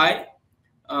previous high,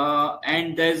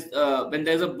 and there's when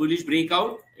there's a bullish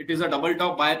breakout, it is a double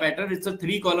top buy pattern. It's a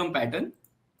 3 column pattern.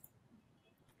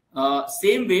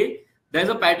 Same way, there's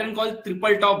a pattern called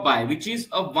triple top buy, which is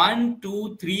a 1,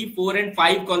 2, 3, 4, and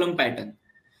 5 column pattern.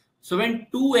 So when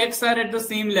 2x are at the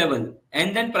same level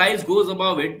and then price goes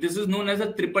above it, this is known as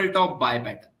a triple top buy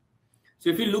pattern. So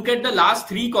if you look at the last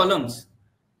 3 columns,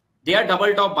 they are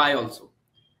double top buy also.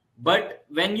 But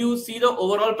when you see the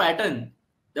overall pattern,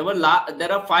 there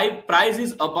are 5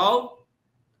 prices above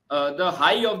the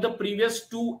high of the previous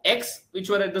 2x,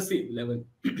 which were at the same level.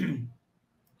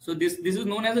 So this is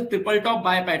known as a triple top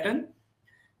buy pattern.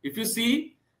 If you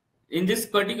see in this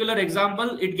particular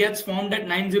example, it gets formed at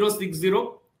 9060.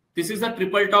 This is a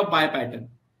triple top buy pattern,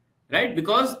 right?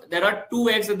 Because there are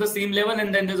 2x at the same level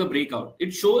and then there's a breakout.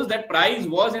 It shows that price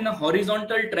was in a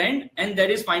horizontal trend and there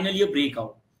is finally a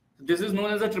breakout. This is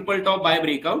known as a triple top buy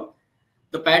breakout.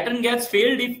 The pattern gets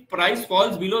failed if price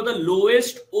falls below the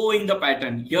lowest O in the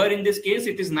pattern. Here in this case,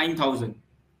 it is 9,000,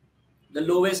 the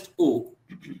lowest O.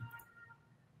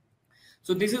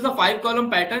 So this is a 5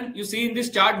 column pattern. You see in this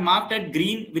chart marked at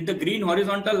green with the green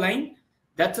horizontal line.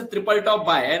 That's a triple top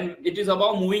buy and it is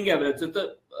above moving average. So it's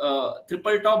a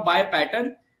triple top buy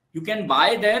pattern. You can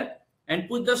buy there and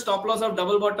put the stop loss of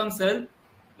double bottom sell.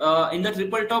 In the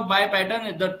triple top buy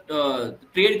pattern, the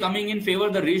trade coming in favor,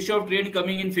 the ratio of trade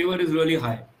coming in favor is really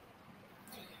high.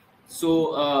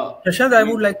 So Prashant, I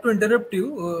would like to interrupt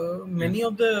you. Many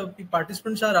of the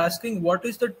participants are asking what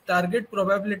is the target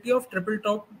probability of triple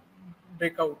top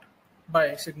breakout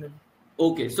buy signal?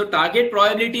 Okay, so target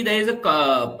probability, there is a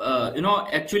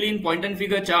actually in point and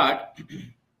figure chart.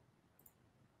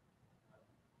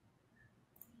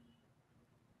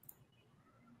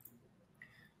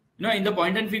 In the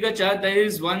point and figure chart, there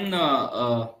is one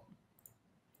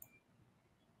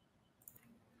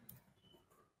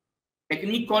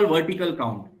technique called vertical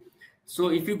count. So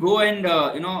if you go and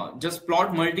just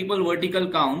plot multiple vertical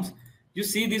counts, you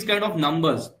see these kind of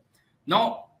numbers.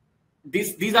 Now,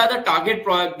 these are the target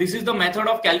product. This is the method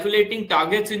of calculating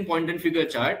targets in point and figure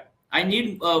chart. I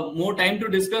need more time to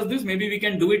discuss this. Maybe we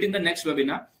can do it in the next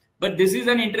webinar. But this is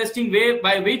an interesting way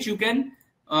by which you can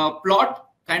plot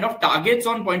kind of targets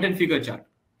on point and figure chart.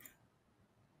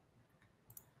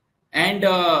 And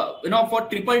for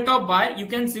triple top buy, you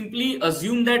can simply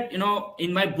assume that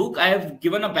in my book I have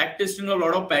given a back test in a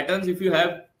lot of patterns. If you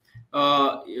have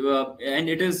and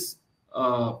it is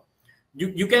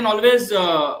you can always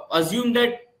assume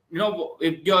that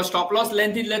if your stop loss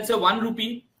length is, let's say, 1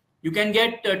 rupee, you can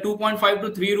get 2.5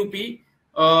 to 3 rupee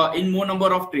in more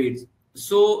number of trades.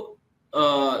 So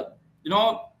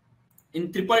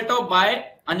in triple top buy,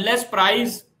 unless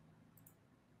price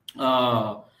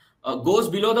goes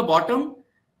below the bottom,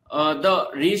 the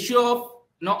ratio of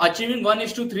achieving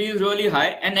 1:3 is really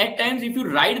high. And at times, if you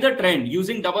ride the trend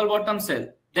using double bottom sell,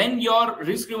 then your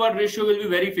risk reward ratio will be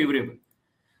very favorable.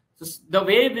 So the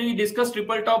way we discuss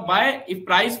triple top buy, if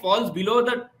price falls below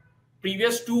the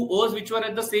previous 2 O's which were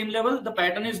at the same level, the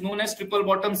pattern is known as triple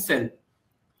bottom sell,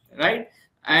 right?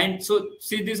 And so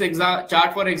see this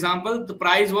chart, for example, the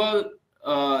price was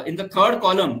in the 3rd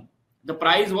column, the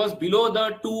price was below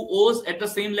the 2 O's at the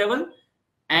same level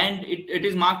and it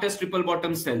is marked as triple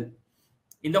bottom sell.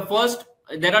 In the first,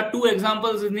 there are 2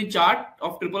 examples in the chart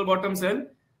of triple bottom sell.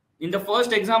 In the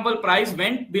first example, price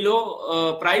went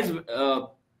below,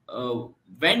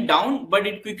 went down, but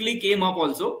it quickly came up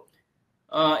also.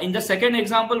 In the second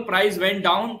example, price went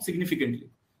down significantly.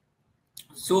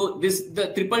 So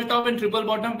the triple top and triple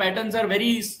bottom patterns are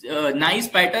very nice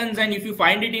patterns, and if you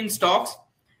find it in stocks,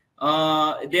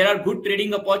 there are good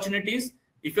trading opportunities.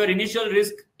 If your initial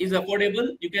risk is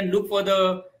affordable, you can look for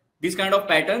these kind of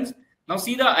patterns. Now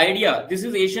see the idea. This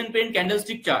is Asian Paint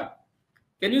candlestick chart.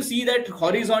 Can you see that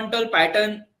horizontal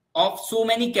pattern of so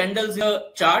many candles in the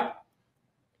chart?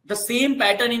 The same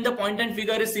pattern in the point and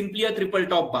figure is simply a triple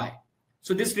top buy.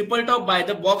 So this triple top buy,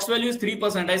 the box value is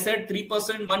 3%. I said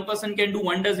 3%, 1% can do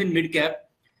wonders in mid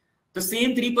cap. The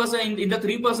same 3% in the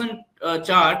 3%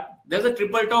 chart, there's a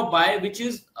triple top buy, which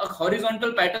is a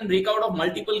horizontal pattern breakout of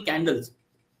multiple candles.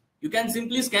 You can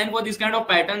simply scan for this kind of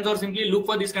patterns or simply look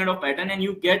for this kind of pattern and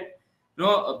you get,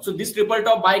 so this triple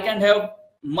top buy can have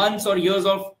months or years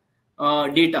of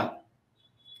data.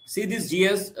 See this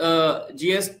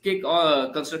GSK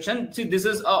construction. See, this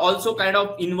is also kind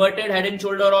of inverted head and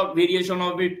shoulder or variation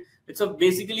of it. It's a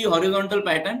basically horizontal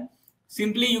pattern.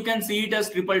 Simply, you can see it as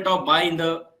triple top buy in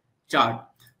the chart.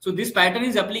 So this pattern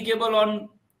is applicable on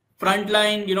front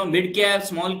line, mid cap,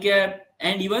 small cap,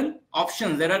 and even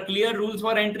options. There are clear rules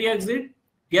for entry exit.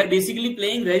 We are basically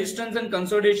playing resistance and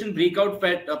consolidation breakout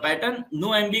pattern.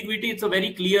 No ambiguity. It's a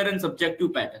very clear and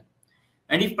subjective pattern.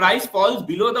 And if price falls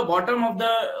below the bottom of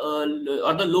the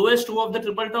or the lowest two of the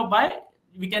triple top buy,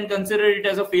 we can consider it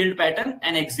as a failed pattern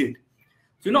and exit.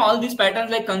 So all these patterns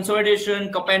like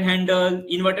consolidation, cup and handle,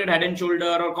 inverted head and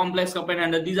shoulder, or complex cup and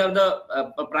handle, these are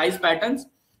the price patterns.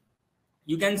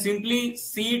 You can simply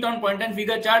see it on point and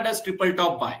figure chart as triple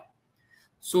top buy.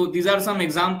 So these are some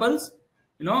examples,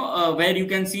 where you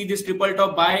can see this triple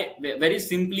top buy very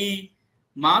simply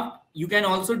marked. You can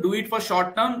also do it for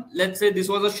short term. Let's say this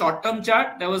was a short term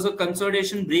chart. There was a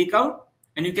consolidation breakout,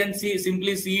 and you can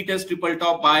simply see it as triple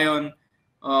top buy on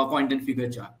point and figure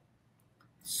chart.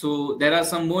 So there are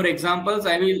some more examples.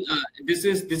 I will. This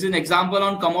is an example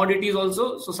on commodities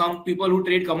also. So some people who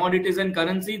trade commodities and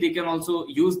currency, they can also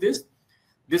use this.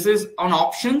 This is on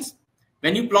options.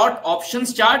 When you plot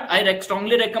options chart, I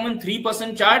strongly recommend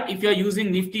 3% chart. If you are using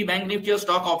Nifty, Bank Nifty, or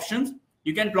stock options,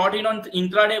 you can plot it on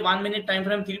intraday 1 minute time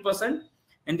frame 3%.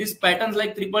 And these patterns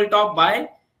like triple top buy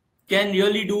can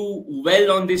really do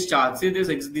well on this chart. See,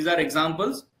 these are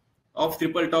examples of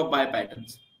triple top buy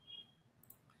patterns.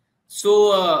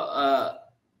 So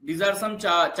these are some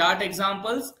chart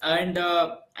examples. And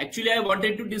actually, I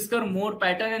wanted to discuss more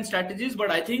pattern and strategies, but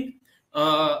I think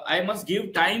I must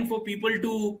give time for people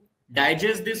to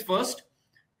digest this first,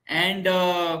 and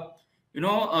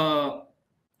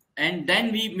and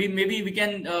then maybe we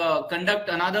can conduct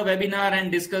another webinar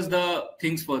and discuss the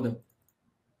things further.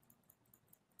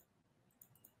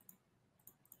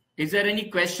 Is there any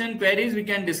queries? We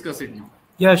can discuss it now.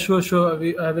 Yeah, sure.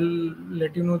 I will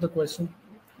let you know the question.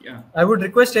 Yeah. I would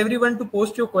request everyone to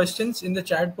post your questions in the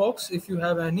chat box if you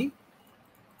have any.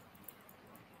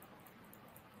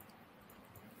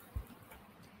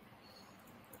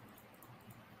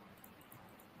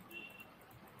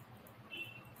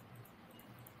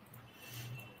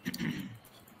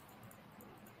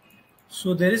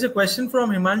 So there is a question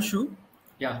from Himanshu.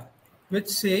 Yeah. Which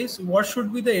says, what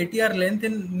should be the ATR length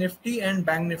in Nifty and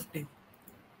Bank Nifty?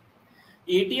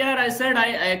 ATR, I said,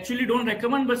 I actually don't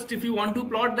recommend, but if you want to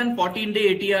plot, then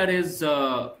 14-day ATR is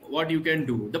what you can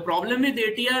do. The problem with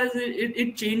ATR is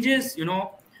it changes,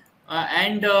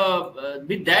 and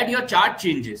with that your chart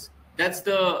changes. That's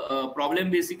the problem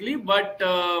basically. But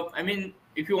I mean,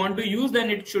 if you want to use,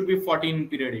 then it should be 14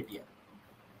 period ATR.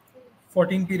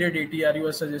 14 period ATR you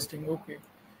are suggesting. Okay.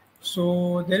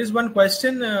 So there is one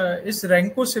question. Is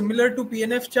Renko similar to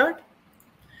PNF chart?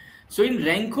 So in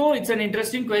Renko, it's an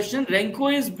interesting question.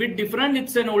 Renko is a bit different.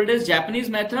 It's an oldest Japanese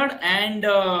method, and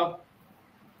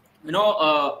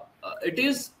it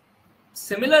is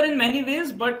similar in many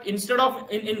ways. But instead of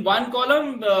in one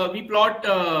column, we plot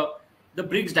the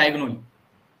bricks diagonally.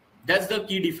 That's the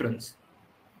key difference.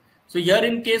 So here,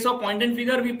 in case of point and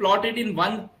figure, we plot it in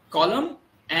one column,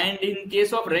 and in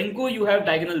case of Renko, you have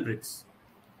diagonal bricks.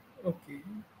 Okay.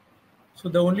 So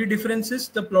the only difference is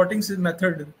the plotting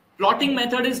method. Plotting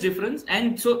method is different,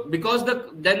 and so because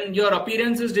then your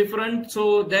appearance is different,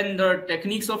 so then the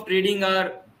techniques of trading are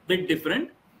a bit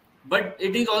different. But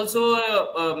it is also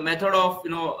a method of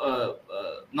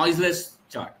noiseless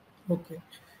chart. Okay.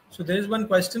 So there is one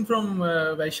question from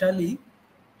Vaishali.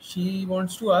 She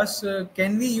wants to ask,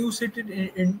 can we use it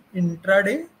in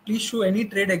intraday? Please show any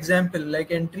trade example like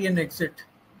entry and exit.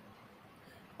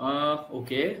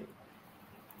 Okay.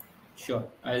 Sure,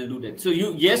 I'll do that. So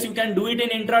you can do it in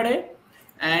intraday,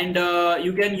 and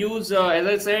you can use, as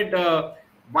I said,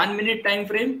 1 minute time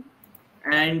frame,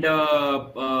 and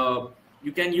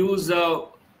you can use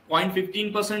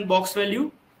 0.15% box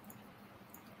value,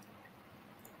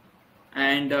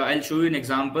 and I'll show you an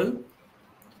example.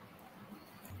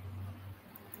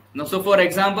 Now, so for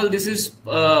example, this is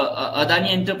Adani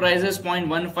Enterprises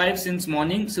 0.15 since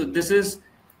morning. So this is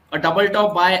a double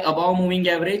top buy above moving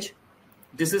average.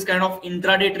 This is kind of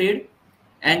intraday trade,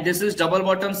 and this is double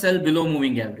bottom sell below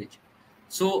moving average.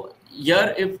 So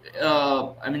here, if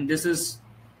this is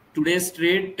today's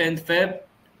trade, 10th Feb,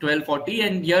 12:40,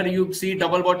 and here you see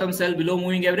double bottom sell below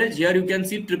moving average. Here you can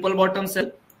see triple bottom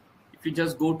sell. If you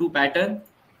just go to pattern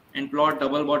and plot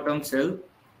double bottom sell,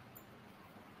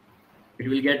 it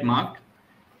will get marked,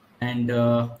 and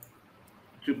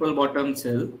triple bottom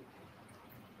sell.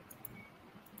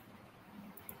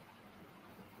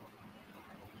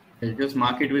 I'll just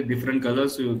mark it with different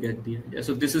colors so you get the idea.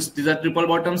 So these are triple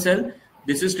bottom sell.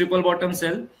 This is triple bottom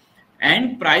sell,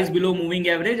 and price below moving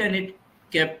average, and it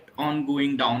kept on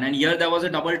going down. And here there was a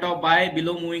double top buy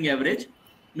below moving average.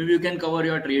 Maybe you can cover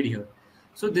your trade here.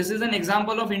 So this is an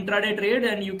example of intraday trade,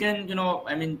 and you can,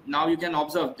 now you can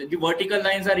observe the vertical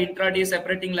lines are intraday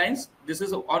separating lines. This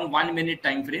is on 1 minute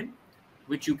time frame,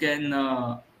 which you can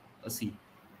see.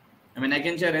 I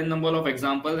can share n number of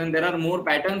examples, and there are more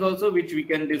patterns also, which we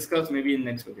can discuss maybe in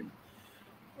next webinar.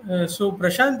 So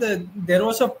Prashant, there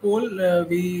was a poll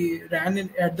we ran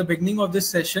at the beginning of this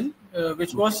session,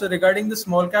 which was regarding the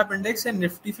small cap index and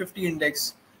Nifty 50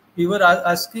 index. We were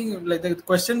asking, like the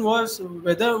question was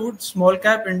whether would small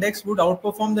cap index would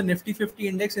outperform the Nifty 50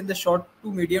 index in the short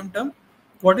to medium term.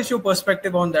 What is your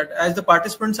perspective on that? As the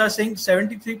participants are saying,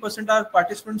 73% of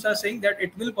participants are saying that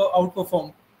it will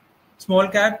outperform. Small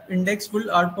cap index will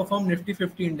outperform Nifty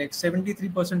 50 index.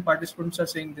 73% participants are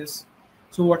saying this.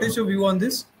 So what is your view on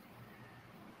this?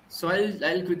 So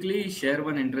I'll quickly share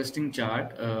one interesting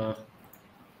chart.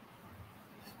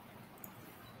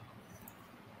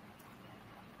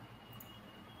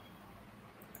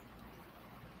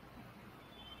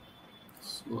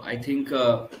 So I think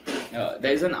there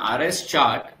is an RS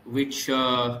chart which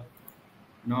so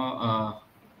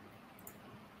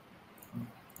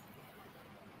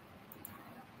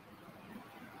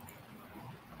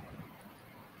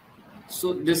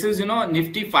this is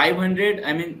Nifty 500.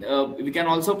 We can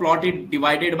also plot it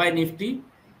divided by Nifty.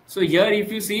 So here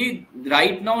if you see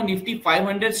right now Nifty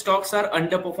 500 stocks are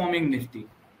underperforming Nifty.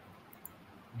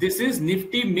 This is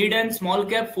Nifty mid and small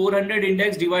cap 400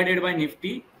 index divided by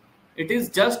Nifty. It is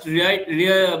just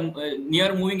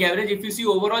near moving average. If you see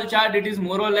overall chart, it is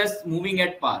more or less moving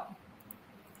at par.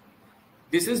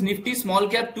 This is Nifty small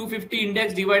cap 250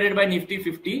 index divided by Nifty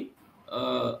 50.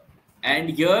 And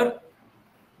here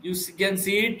you can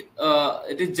see it,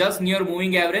 it is just near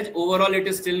moving average. Overall, it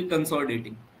is still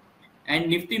consolidating. And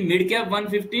Nifty mid cap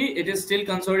 150, it is still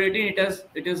consolidating.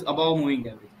 It is above moving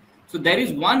average. So there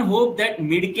is one hope that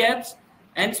mid caps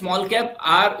and small cap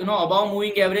are above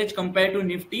moving average compared to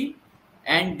Nifty,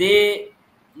 and they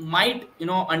might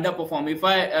underperform.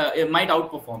 It might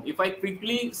outperform. If I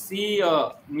quickly see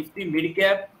Nifty mid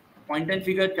cap point and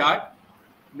figure chart,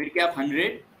 mid cap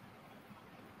 100,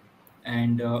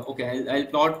 and okay, I'll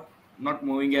plot not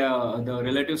moving the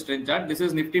relative strength chart. This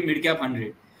is Nifty mid cap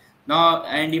 100 now,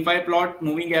 and if I plot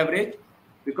moving average,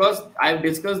 because I've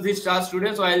discussed this chart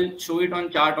today, so I'll show it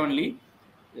on chart only.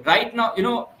 Right now,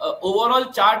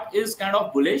 overall chart is kind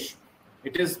of bullish.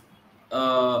 It is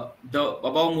the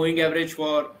above moving average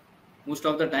for most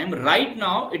of the time. Right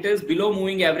now, it is below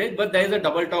moving average, but there is a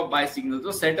double top buy signal.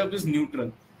 So setup is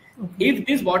neutral. Okay. If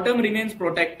this bottom remains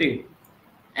protected,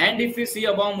 and if we see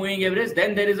above moving average,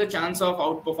 then there is a chance of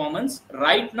outperformance.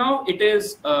 Right now, it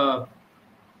is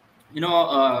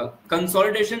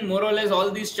consolidation. More or less,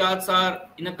 all these charts are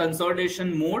in a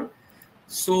consolidation mode.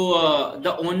 So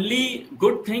the only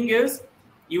good thing is,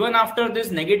 even after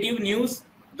this negative news,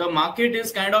 the market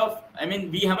is kind of,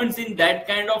 we haven't seen that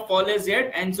kind of fall as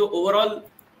yet. And so overall,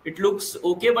 it looks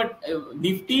okay. But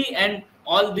Nifty and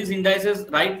all these indices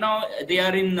right now, they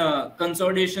are in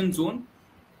consolidation zone.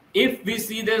 If we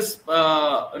see this,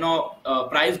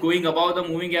 price going above the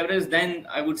moving average, then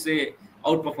I would say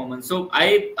outperformance. So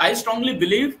I strongly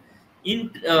believe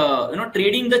in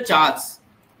trading the charts,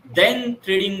 then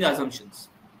trading the assumptions.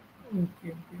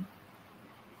 Okay.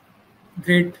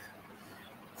 Great.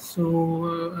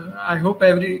 So I hope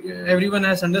everyone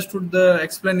has understood the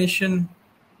explanation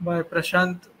by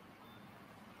Prashant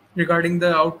regarding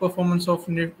the outperformance of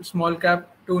small cap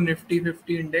to Nifty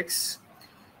 50 index.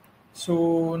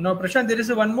 So now, Prashant, there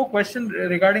is one more question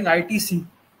regarding ITC.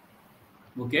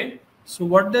 Okay. So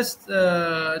what does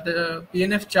the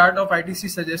PNF chart of ITC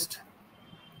suggest?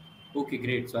 Okay,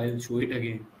 great. So I'll show it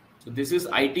again. So this is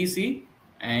ITC,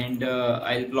 and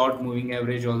I'll plot moving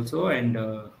average also, and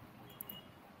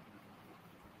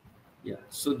yeah.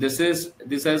 So this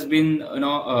has been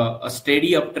a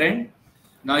steady uptrend.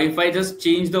 Now, if I just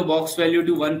change the box value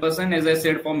to 1%, as I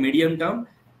said, for medium term,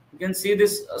 you can see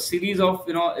this series of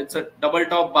it's a double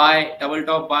top buy, double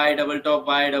top buy, double top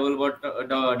buy,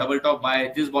 double top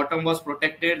buy. This bottom was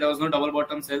protected. There was no double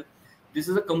bottom sell. This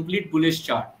is a complete bullish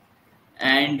chart,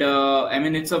 and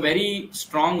it's a very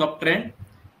strong uptrend.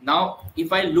 Now,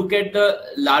 if I look at the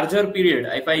larger period,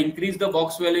 if I increase the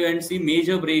box value and see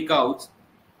major breakouts,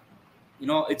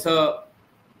 it's a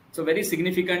very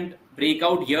significant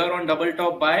breakout here on double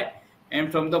top buy, and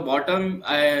from the bottom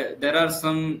there are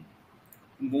some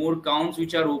more counts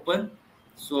which are open.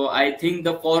 So I think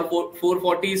the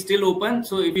 440 is still open.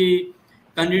 So if we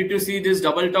continue to see this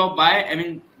double top buy,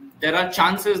 there are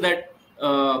chances that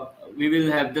we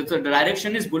will have the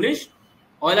direction is bullish.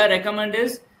 All I recommend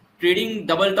is trading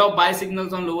double top buy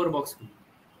signals on lower box.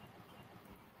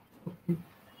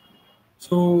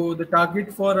 So the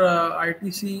target for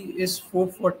ITC is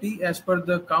 440 as per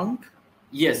the count,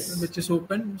 Yes. which is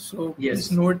open. So please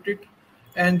Yes. note it.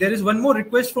 And there is one more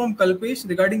request from Kalpesh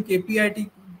regarding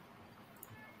KPIT,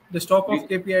 the stock of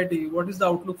KPIT. What is the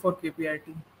outlook for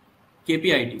KPIT?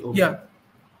 KPIT. Okay. Yeah,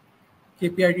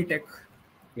 KPIT Tech.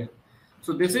 Yeah.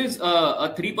 So this is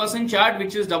a 3% chart,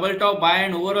 which is double top buy,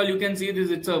 and overall you can see this.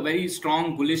 It's a very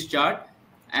strong bullish chart.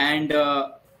 And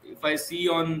if I see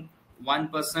on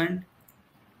 1%,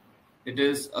 it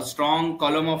is a strong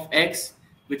column of X,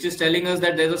 which is telling us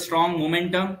that there's a strong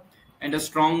momentum and a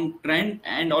strong trend.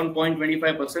 And on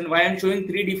 0.25%, why I'm showing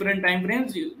three different time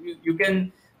frames, you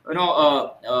can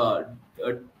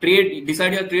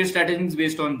decide your trade strategies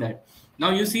based on that. Now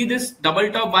you see this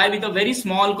double top buy with a very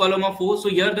small column of O. So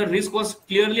here the risk was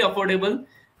clearly affordable.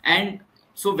 And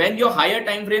so when your higher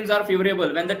time frames are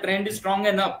favorable, when the trend is strong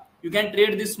enough, you can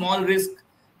trade this small risk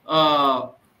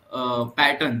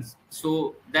patterns.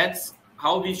 So that's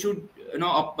how we should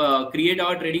create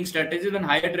our trading strategies. When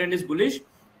higher trend is bullish,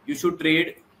 you should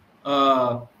trade.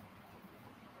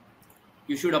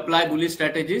 You should apply bullish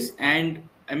strategies, and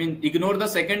I mean ignore the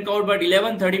second count, but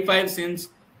 11:35 since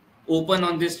open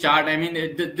on this chart. I mean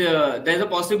there's a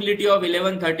possibility of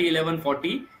 11:30,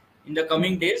 11:40 in the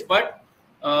coming days, but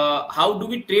how do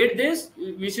we trade this?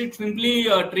 We should simply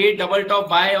trade double top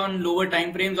buy on lower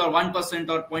time frames or 1%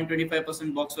 or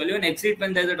 0.25% box value, and exit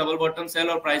when there's a double bottom sell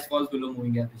or price falls below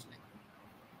moving average line.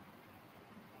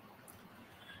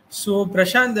 So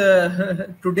Prashant,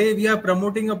 today we are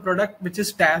promoting a product which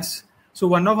is TAS. So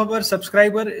one of our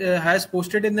subscriber has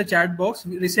posted in the chat box.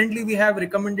 Recently we have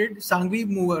recommended Sangvi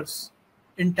movers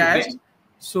in TAS. Okay.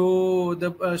 So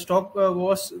the stock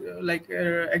was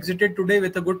exited today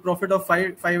with a good profit of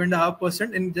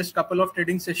 5.5% in just couple of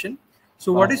trading session.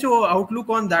 So what is your outlook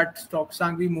on that stock,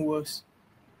 Sangvi movers?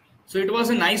 So it was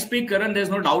a nice pick, Karan. There's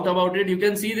no doubt about it. You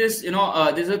can see this,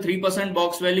 this is a 3%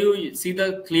 box value. You see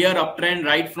the clear uptrend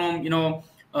right from,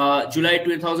 July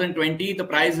 2020. The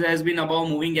price has been above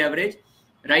moving average.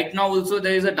 Right now also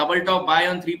there is a double top buy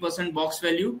on 3% box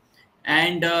value.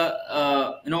 And,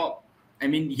 I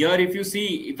mean, here if you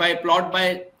see, if I plot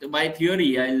by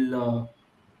theory, I'll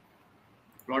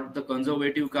plot the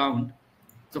conservative count.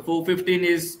 So 415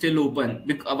 is still open.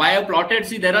 Why I plotted?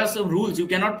 See, there are some rules. You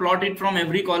cannot plot it from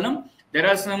every column. There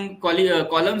are some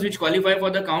columns which qualify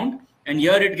for the count, and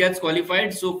here it gets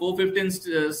qualified. So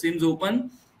 415 seems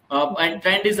open, and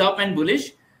trend is up and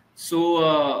bullish.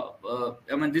 So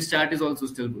I mean, this chart is also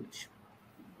still bullish.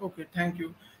 Okay, thank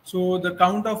you. So the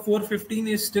count of 415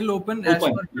 is still open as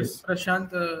per Yes.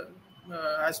 Prashant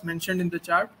has mentioned in the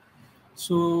chart.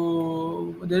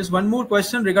 So there is one more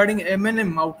question regarding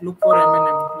M&M outlook for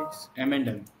M&M, please.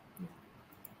 M&M.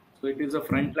 So it is a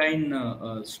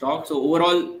frontline stock. So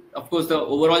overall, of course, the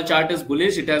overall chart is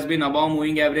bullish. It has been above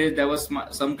moving average. There was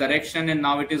some correction, and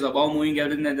now it is above moving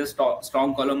average. And there's a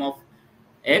strong column of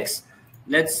X.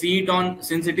 Let's see it on,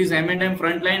 since it is M&M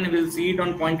frontline, we'll see it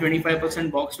on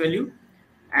 0.25% box value.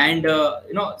 And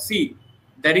see,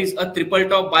 there is a triple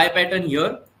top buy pattern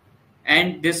here,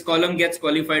 and this column gets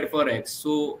qualified for X.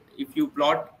 So if you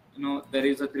plot, there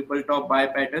is a triple top buy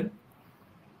pattern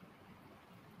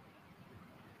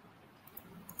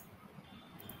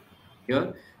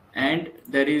here, and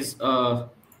there is a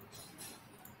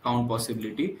count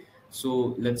possibility.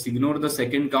 So let's ignore the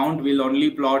second count. We'll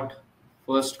only plot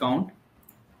first count,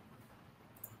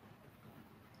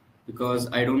 because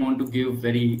I don't want to give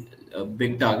very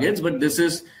big targets. But this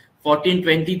is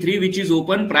 1423, which is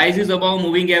open. Price is above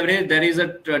moving average. There is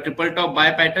a triple top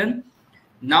buy pattern.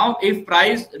 Now, if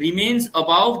price remains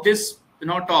above this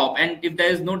top, and if there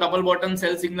is no double bottom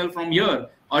sell signal from here,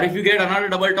 or if you get another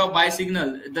double top buy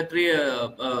signal,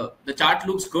 the chart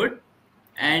looks good,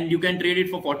 and you can trade it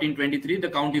for 1423. The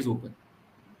count is open.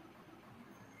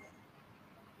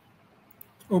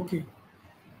 Okay.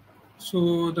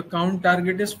 So the count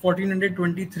target is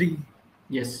 1423.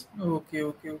 Yes. Okay.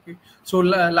 So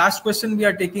last question we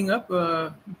are taking up,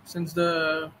 since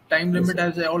the time limit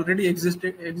has already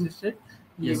existed.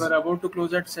 We were about to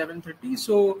close at 7:30.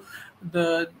 So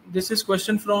this is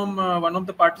question from one of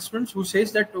the participants who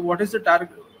says that what is the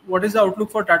target? What is the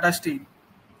outlook for Tata Steel?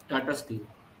 Tata Steel.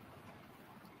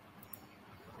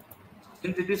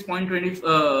 Since it is 0.20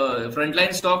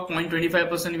 frontline stock,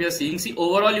 0.25% we are seeing. See,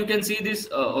 overall you can see this.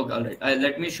 Okay, all right.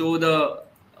 Let me show the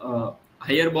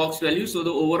higher box value. So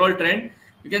the overall trend,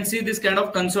 you can see this kind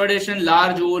of consolidation,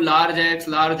 large O, large X,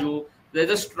 large O. There's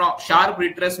a strong, sharp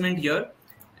retracement here.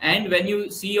 And when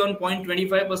you see on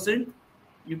 0.25%,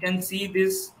 you can see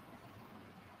this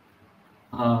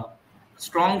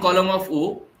strong column of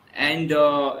O, and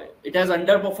it has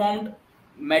underperformed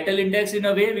metal index in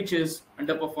a way which is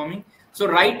underperforming. So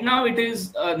right now it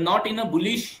is not in a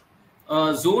bullish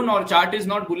zone, or chart is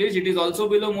not bullish. It is also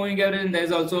below moving average, and there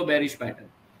is also a bearish pattern.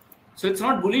 So it's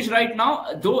not bullish right now,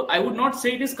 though I would not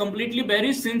say it is completely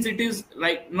bearish, since it is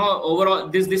like no overall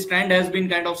this trend has been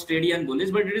kind of steady and bullish,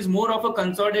 but it is more of a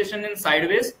consolidation in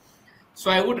sideways.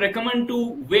 So I would recommend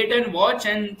to wait and watch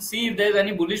and see if there's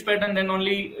any bullish pattern, then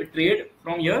only trade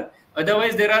from here.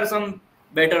 Otherwise, there are some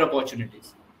better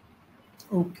opportunities.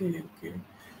 Okay.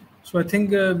 So I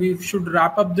think we should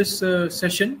wrap up this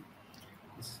session.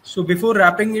 So before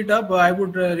wrapping it up, I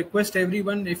would request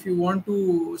everyone, if you want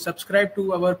to subscribe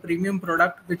to our premium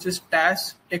product, which is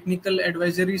TAS, Technical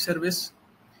Advisory Service,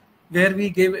 where we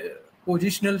give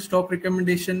positional stock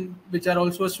recommendation, which are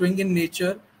also swing in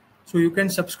nature. So you can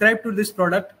subscribe to this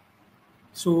product.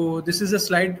 So this is a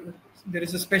slide. There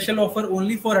is a special offer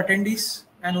only for attendees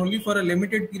and only for a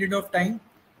limited period of time.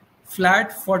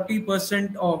 Flat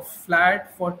 40% off.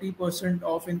 Flat 40%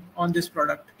 off on this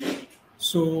product.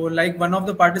 So like one of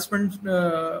the participants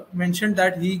mentioned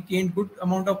that he gained good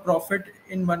amount of profit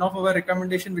in one of our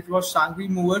recommendation, which was Sangvi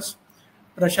Movers.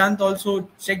 Prashant also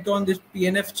checked on this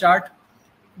PNF chart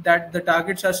that the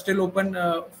targets are still open.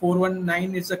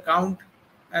 419 is the count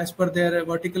as per their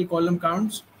vertical column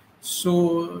counts.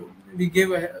 So we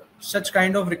give such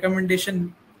kind of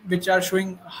recommendation which are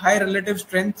showing high relative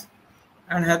strength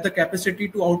and have the capacity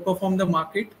to outperform the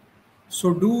market.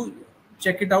 So do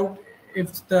check it out.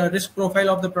 If the risk profile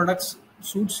of the products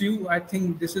suits you, I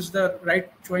think this is the right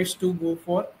choice to go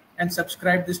for, and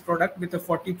subscribe this product with a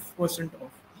 40%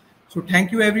 off. So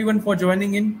thank you everyone for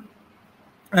joining in.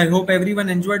 I hope everyone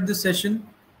enjoyed this session.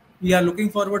 We are looking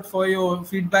forward for your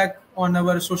feedback on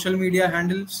our social media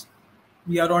handles.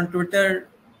 We are on Twitter,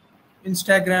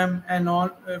 Instagram, and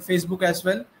on Facebook as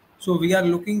well. So we are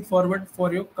looking forward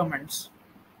for your comments.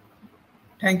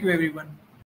 Thank you everyone.